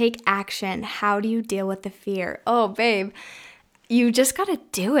scared to take action. How do you deal with the fear? Oh, babe, you just got to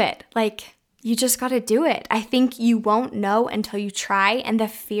do it. Like, you just got to do it. I think you won't know until you try, and the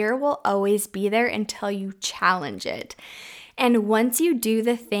fear will always be there until you challenge it. And once you do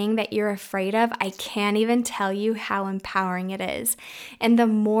the thing that you're afraid of, I can't even tell you how empowering it is. And the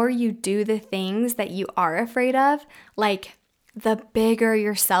more you do the things that you are afraid of, like the bigger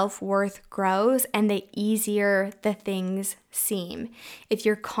your self-worth grows and the easier the things seem if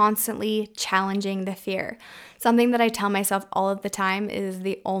you're constantly challenging the fear. Something that I tell myself all of the time is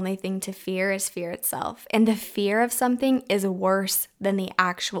the only thing to fear is fear itself. And the fear of something is worse than the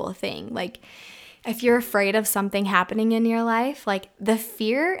actual thing. Like, if you're afraid of something happening in your life, like the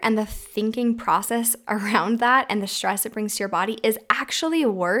fear and the thinking process around that and the stress it brings to your body is actually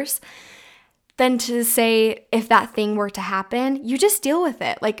worse than to say if that thing were to happen, you just deal with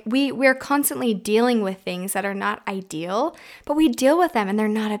it. Like we're constantly dealing with things that are not ideal, but we deal with them and they're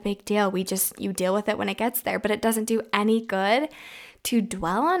not a big deal. You deal with it when it gets there, but it doesn't do any good to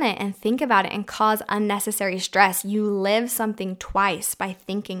dwell on it and think about it and cause unnecessary stress. You live something twice by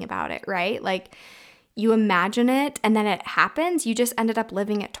thinking about it, right? Like you imagine it and then it happens, you just ended up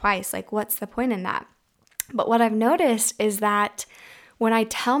living it twice. Like what's the point in that? But what I've noticed is that when I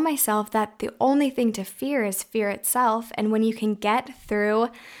tell myself that the only thing to fear is fear itself, and when you can get through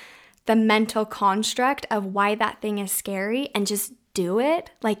the mental construct of why that thing is scary and just do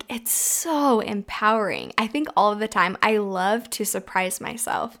it, like it's so empowering. I think all of the time I love to surprise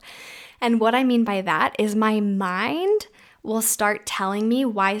myself. And what I mean by that is my mind will start telling me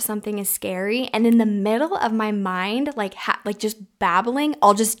why something is scary, and in the middle of my mind like just babbling,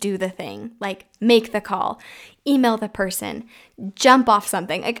 I'll just do the thing, like make the call, email the person, jump off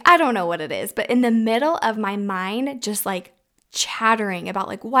something. Like I don't know what it is, but in the middle of my mind just like chattering about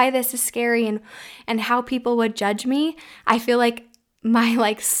like why this is scary and how people would judge me, I feel like my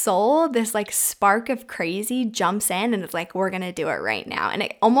like soul, this like spark of crazy jumps in and it's like, we're going to do it right now. And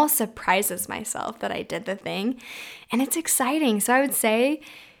it almost surprises myself that I did the thing, and it's exciting. So I would say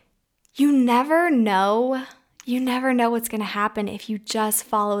you never know what's going to happen if you just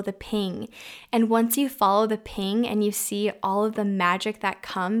follow the ping. And once you follow the ping and you see all of the magic that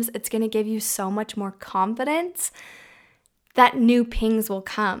comes, it's going to give you so much more confidence that new pings will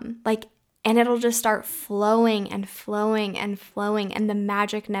come. And it'll just start flowing and flowing and flowing, and the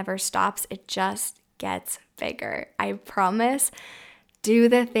magic never stops. It just gets bigger. I promise. Do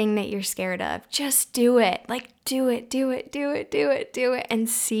the thing that you're scared of. Just do it. Do it, and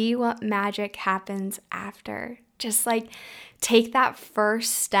see what magic happens after. Just take that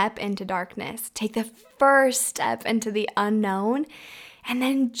first step into darkness. Take the first step into the unknown. And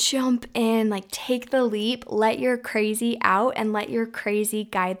then jump in, take the leap, let your crazy out and let your crazy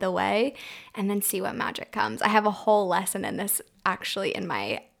guide the way, and then see what magic comes. I have a whole lesson in this actually in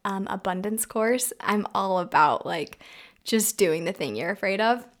my abundance course. I'm all about just doing the thing you're afraid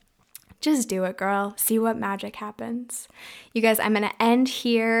of. Just do it, girl. See what magic happens. You guys, I'm going to end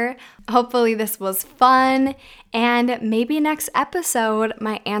here. Hopefully this was fun. And maybe next episode,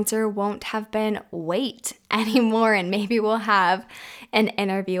 my answer won't have been wait anymore. And maybe we'll have an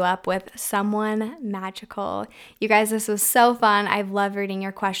interview up with someone magical. You guys, this was so fun. I've loved reading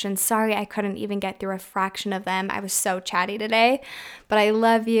your questions. Sorry I couldn't even get through a fraction of them. I was so chatty today. But I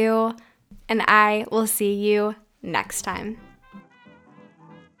love you. And I will see you next time.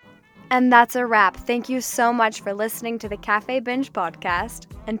 And that's a wrap. Thank you so much for listening to the Cafe Binge podcast.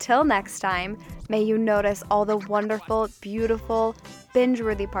 Until next time, may you notice all the wonderful, beautiful,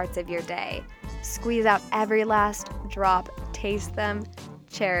 binge-worthy parts of your day. Squeeze out every last drop, taste them,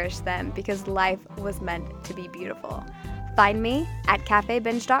 cherish them, because life was meant to be beautiful. Find me at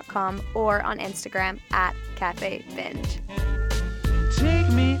cafebinge.com or on Instagram at cafebinge. Take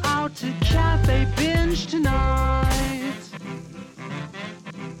me out to Cafe Binge tonight.